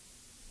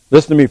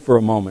 Listen to me for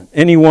a moment.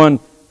 Anyone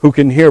who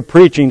can hear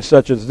preaching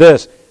such as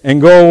this and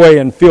go away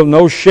and feel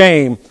no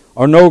shame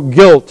or no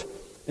guilt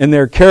in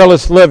their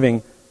careless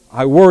living,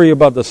 I worry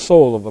about the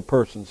soul of a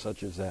person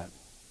such as that.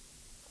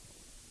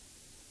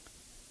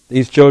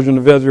 These children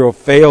of Israel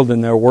failed in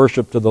their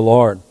worship to the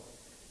Lord.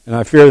 And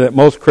I fear that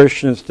most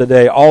Christians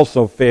today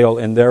also fail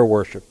in their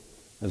worship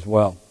as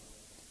well.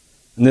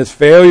 And this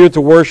failure to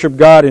worship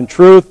God in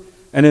truth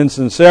and in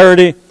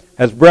sincerity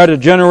has bred a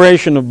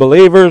generation of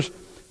believers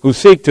who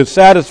seek to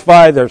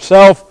satisfy their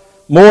self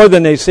more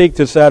than they seek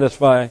to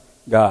satisfy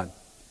God.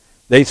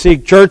 They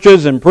seek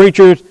churches and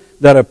preachers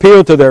that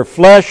appeal to their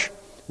flesh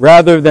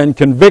rather than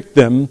convict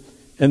them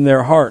in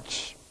their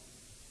hearts.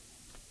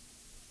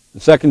 In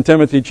 2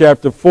 Timothy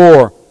chapter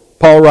 4,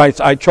 Paul writes,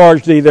 "I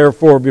charge thee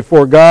therefore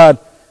before God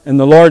and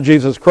the Lord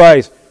Jesus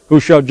Christ, who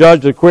shall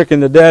judge the quick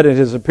and the dead at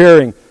his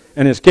appearing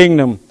and his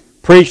kingdom.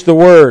 Preach the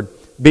word.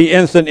 Be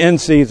instant in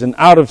season,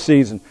 out of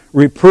season.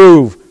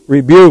 Reprove,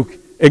 rebuke,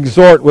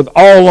 exhort with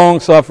all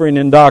longsuffering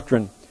and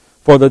doctrine.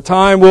 For the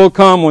time will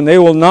come when they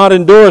will not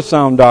endure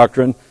sound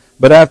doctrine,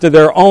 but after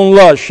their own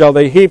lust shall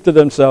they heap to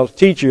themselves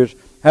teachers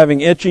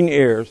having itching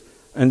ears,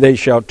 and they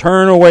shall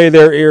turn away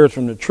their ears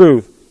from the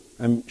truth,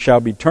 and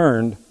shall be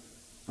turned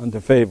unto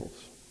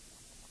fables.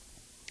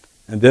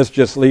 And this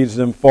just leads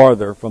them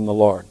farther from the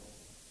Lord.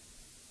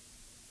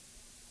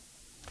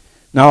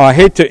 Now, I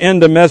hate to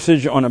end a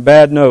message on a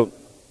bad note.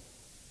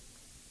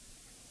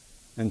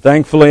 And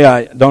thankfully,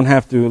 I don't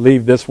have to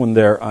leave this one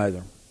there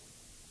either.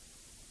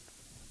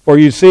 For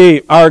you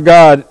see, our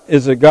God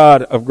is a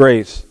God of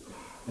grace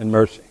and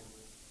mercy.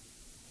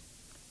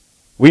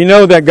 We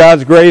know that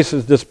God's grace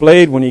is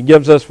displayed when He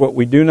gives us what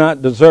we do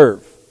not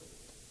deserve.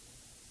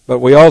 But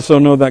we also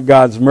know that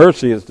God's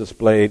mercy is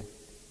displayed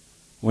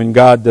when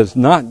God does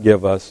not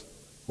give us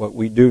what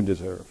we do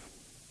deserve.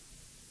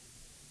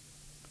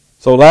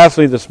 So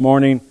lastly this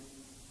morning,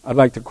 I'd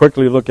like to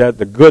quickly look at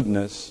the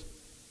goodness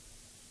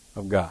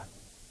of God.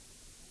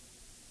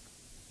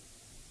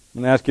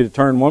 I'm going to ask you to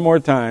turn one more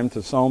time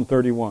to Psalm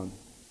 31.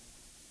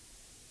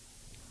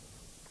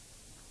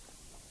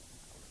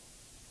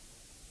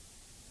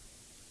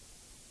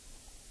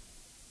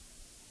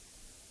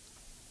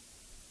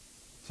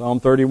 Psalm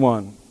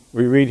 31.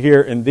 We read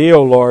here, In Thee,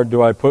 O Lord,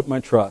 do I put my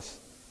trust.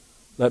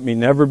 Let me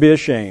never be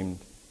ashamed.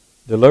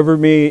 Deliver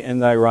me in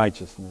Thy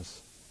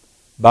righteousness.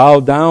 Bow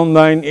down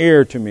Thine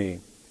ear to me.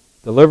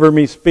 Deliver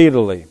me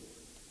speedily.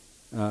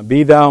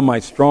 Be Thou my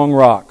strong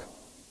rock,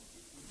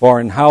 for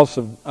an house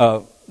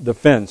of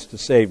defense to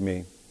save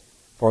me.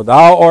 For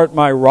Thou art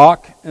my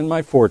rock and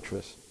my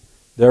fortress.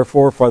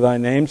 Therefore, for Thy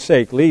name's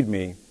sake, lead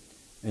me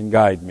and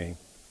guide me.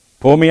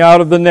 Pull me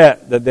out of the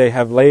net that they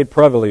have laid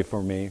privily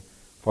for me,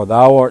 for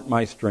Thou art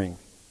my strength.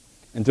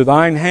 And to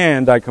Thine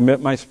hand I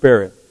commit my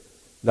spirit.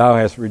 Thou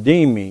hast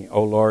redeemed me,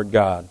 O Lord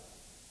God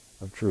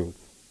of truth.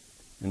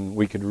 And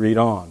we could read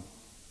on.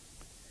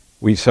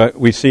 We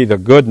see the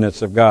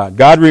goodness of God.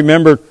 God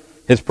remembered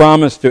His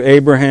promise to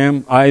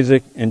Abraham,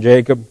 Isaac, and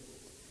Jacob.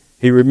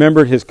 He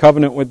remembered His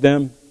covenant with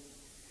them.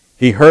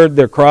 He heard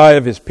the cry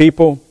of His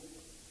people,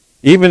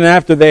 even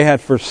after they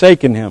had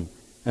forsaken Him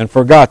and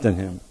forgotten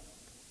Him.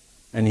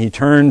 And He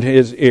turned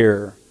His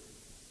ear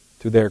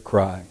to their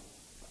cry.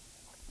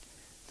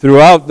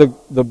 Throughout the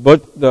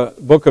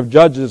book of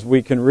Judges,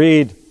 we can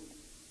read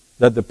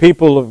that the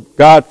people of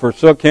God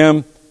forsook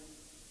Him.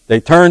 They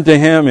turned to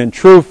Him in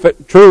true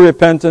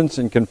repentance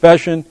and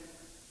confession,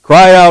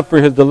 cry out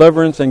for His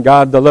deliverance, and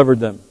God delivered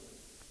them.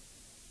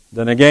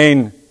 Then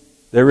again,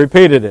 they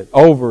repeated it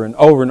over and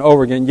over and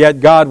over again.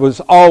 Yet God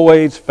was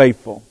always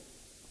faithful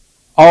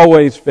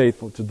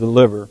to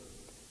deliver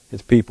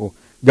His people.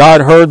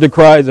 God heard the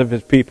cries of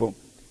His people,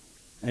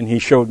 and He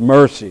showed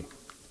mercy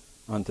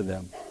unto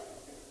them.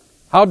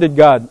 How did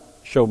God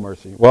show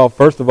mercy? Well,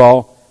 first of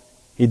all,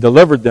 He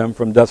delivered them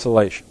from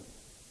desolation.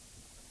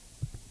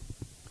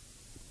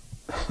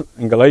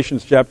 In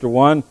Galatians chapter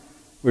 1,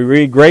 we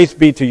read, Grace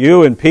be to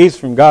you and peace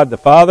from God the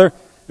Father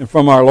and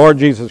from our Lord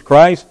Jesus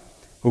Christ,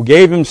 who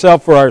gave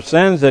Himself for our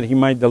sins that He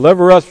might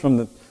deliver us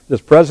from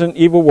this present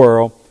evil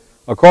world,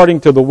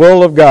 according to the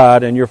will of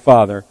God and your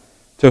Father,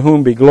 to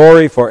whom be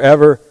glory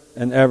forever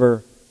and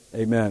ever.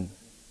 Amen.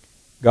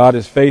 God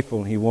is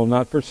faithful. He will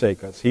not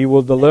forsake us. He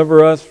will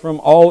deliver us from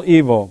all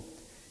evil.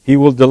 He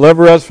will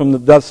deliver us from the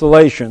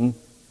desolation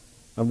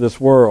of this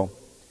world.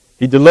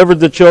 He delivered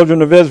the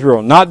children of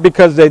Israel, not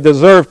because they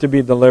deserved to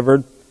be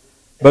delivered,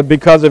 but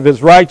because of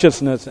His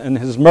righteousness and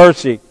His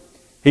mercy,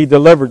 He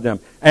delivered them.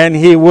 And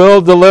He will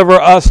deliver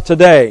us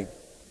today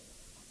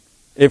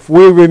if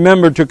we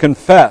remember to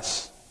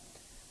confess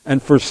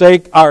and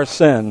forsake our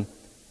sin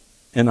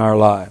in our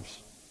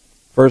lives.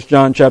 1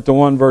 John chapter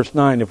 1, verse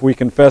 9, if we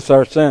confess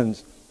our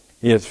sins,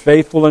 He is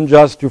faithful and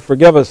just to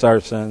forgive us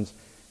our sins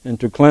and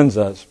to cleanse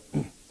us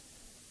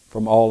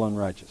from all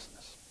unrighteousness.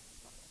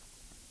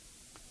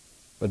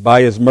 But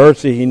by His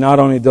mercy, He not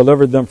only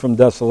delivered them from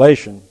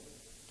desolation,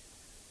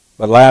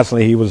 but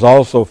lastly, He was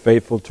also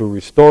faithful to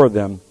restore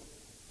them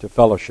to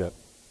fellowship.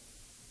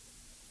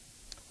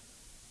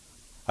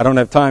 I don't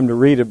have time to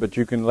read it, but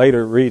you can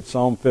later read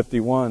Psalm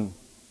 51.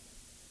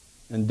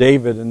 And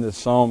David in this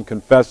psalm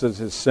confesses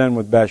his sin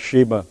with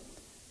Bathsheba.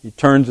 He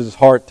turns his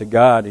heart to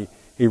God.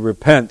 He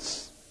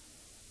repents.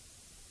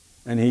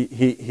 And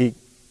he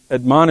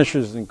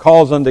admonishes and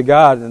calls unto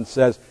God and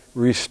says,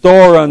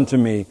 Restore unto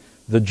me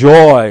the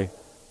joy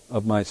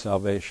of my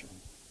salvation.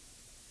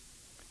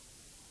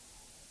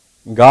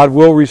 And God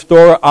will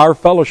restore our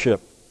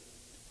fellowship.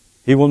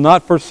 He will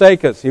not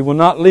forsake us. He will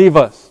not leave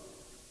us.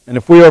 And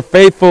if we are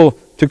faithful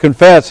to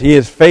confess, He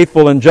is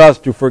faithful and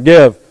just to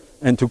forgive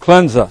and to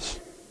cleanse us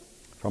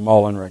from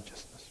all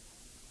unrighteousness.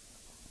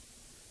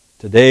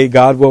 Today,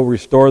 God will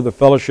restore the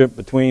fellowship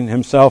between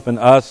Himself and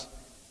us.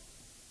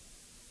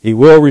 He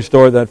will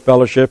restore that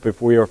fellowship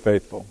if we are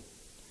faithful.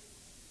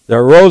 There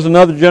arose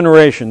another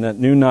generation that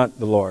knew not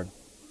the Lord.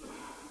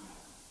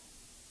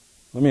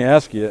 Let me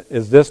ask you,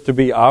 is this to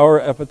be our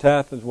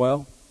epitaph as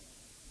well?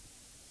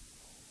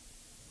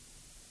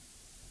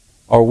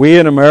 Are we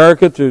in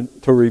America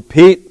to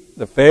repeat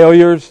the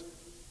failures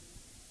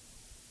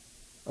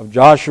of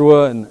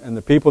Joshua and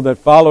the people that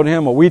followed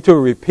him? Are we to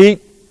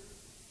repeat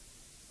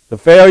the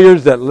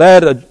failures that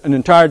led an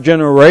entire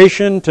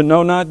generation to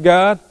know not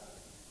God?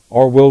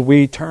 Or will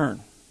we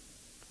turn?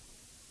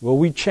 Will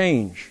we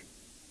change?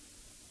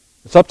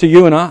 It's up to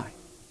you and I.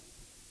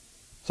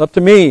 It's up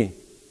to me.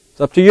 It's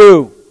up to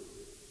you.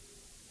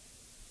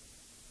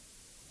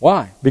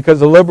 Why? Because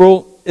the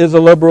liberal is a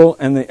liberal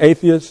and the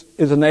atheist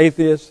is an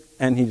atheist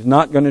and he's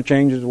not going to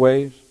change his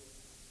ways.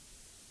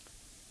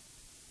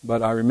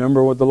 But I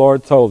remember what the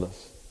Lord told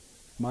us.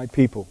 My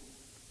people,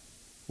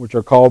 which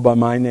are called by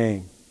my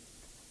name,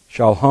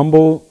 shall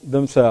humble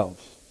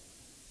themselves.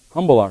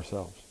 Humble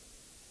ourselves.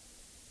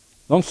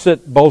 Don't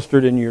sit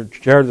bolstered in your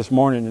chair this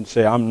morning and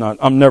say,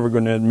 I'm never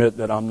going to admit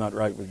that I'm not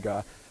right with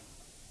God.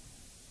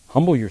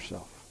 Humble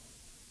yourself.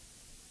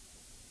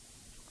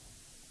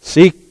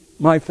 Seek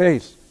my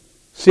face.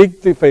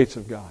 Seek the face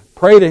of God.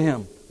 Pray to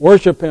Him.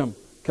 Worship Him.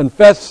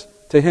 Confess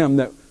to Him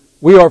that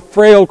we are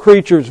frail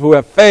creatures who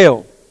have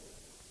failed.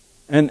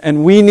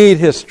 And we need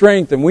His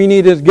strength and we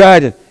need His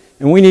guidance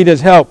and we need His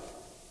help.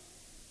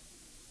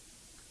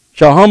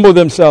 Shall humble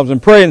themselves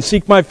and pray and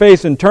seek my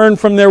face and turn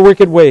from their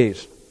wicked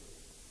ways.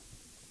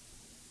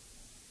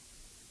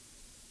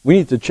 We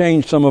need to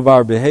change some of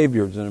our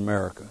behaviors in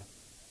America.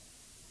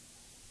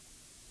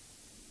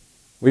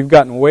 We've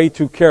gotten way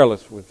too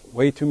careless with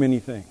way too many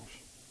things.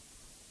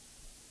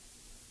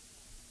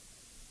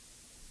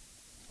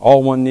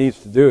 All one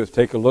needs to do is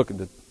take a look at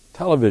the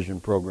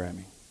television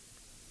programming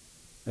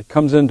that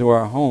comes into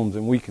our homes,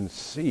 and we can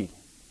see,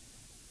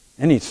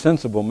 any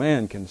sensible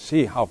man can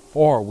see how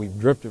far we've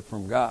drifted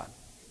from God.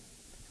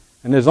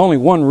 And there's only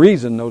one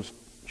reason those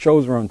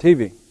shows are on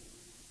TV.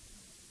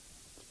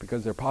 It's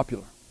because they're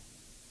popular.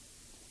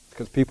 It's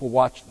because people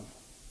watch them.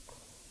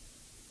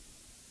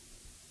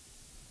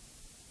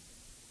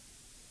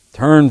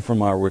 Turn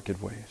from our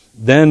wicked ways.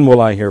 Then will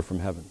I hear from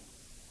heaven,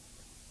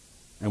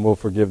 and will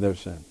forgive their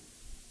sin,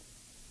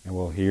 and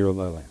will heal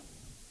their land.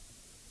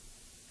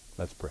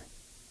 Let's pray.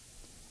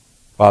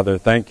 Father,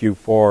 thank you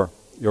for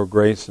your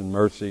grace and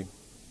mercy.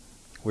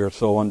 We are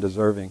so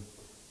undeserving.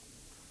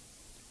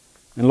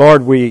 And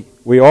Lord, we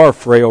are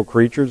frail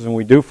creatures and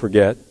we do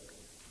forget.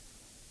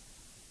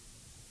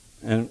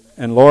 And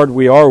Lord,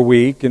 we are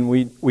weak and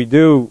we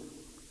do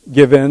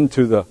give in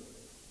to the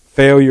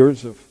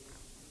failures of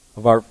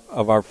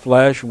our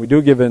flesh, and we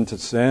do give in to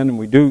sin, and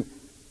we do,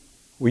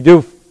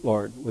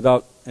 Lord,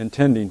 without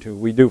intending to,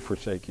 we do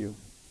forsake you.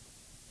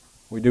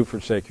 We do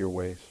forsake your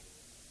ways.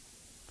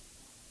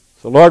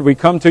 So Lord, we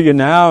come to you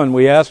now and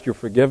we ask your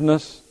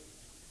forgiveness.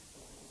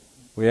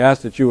 We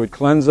ask that you would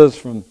cleanse us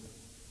from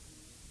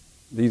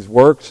these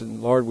works.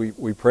 And Lord,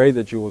 we pray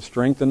that you will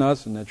strengthen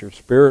us and that your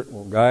Spirit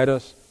will guide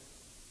us.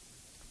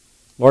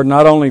 Lord,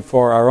 not only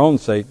for our own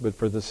sake, but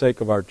for the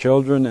sake of our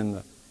children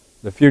and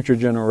the future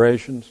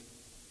generations.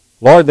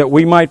 Lord, that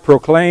we might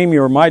proclaim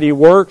your mighty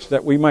works,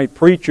 that we might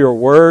preach your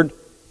word,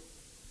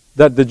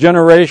 that the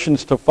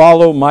generations to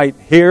follow might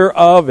hear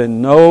of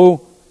and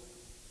know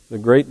the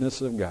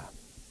greatness of God.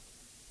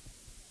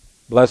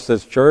 Bless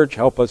this church.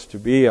 Help us to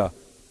be a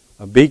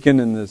beacon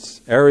in this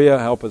area.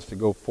 Help us to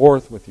go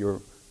forth with your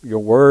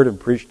word and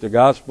preach the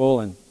gospel,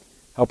 and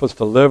help us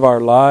to live our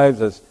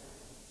lives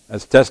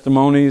as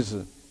testimonies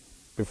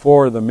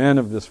before the men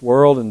of this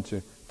world,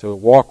 and to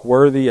walk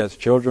worthy as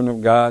children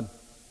of God.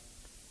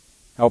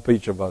 Help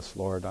each of us,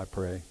 Lord, I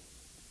pray.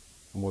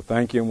 And we'll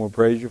thank you and we'll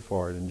praise you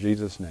for it. In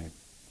Jesus' name,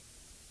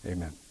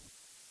 amen.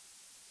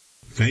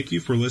 Thank you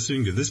for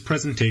listening to this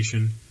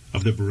presentation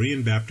of the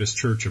Berean Baptist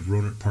Church of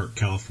Rohnert Park,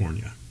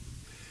 California.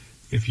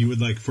 If you would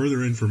like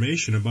further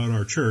information about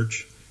our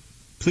church,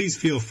 please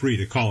feel free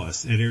to call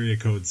us at area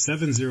code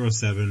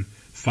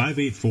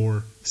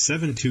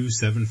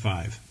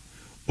 707-584-7275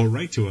 or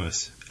write to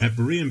us at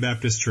Berean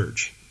Baptist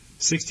Church,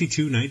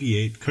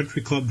 6298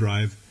 Country Club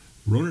Drive,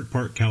 Rohnert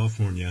Park,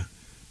 California,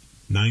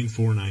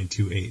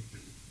 94928.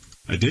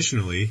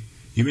 Additionally,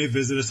 you may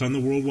visit us on the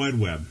World Wide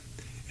Web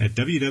at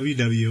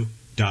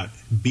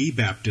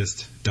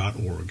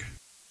www.bbaptist.org.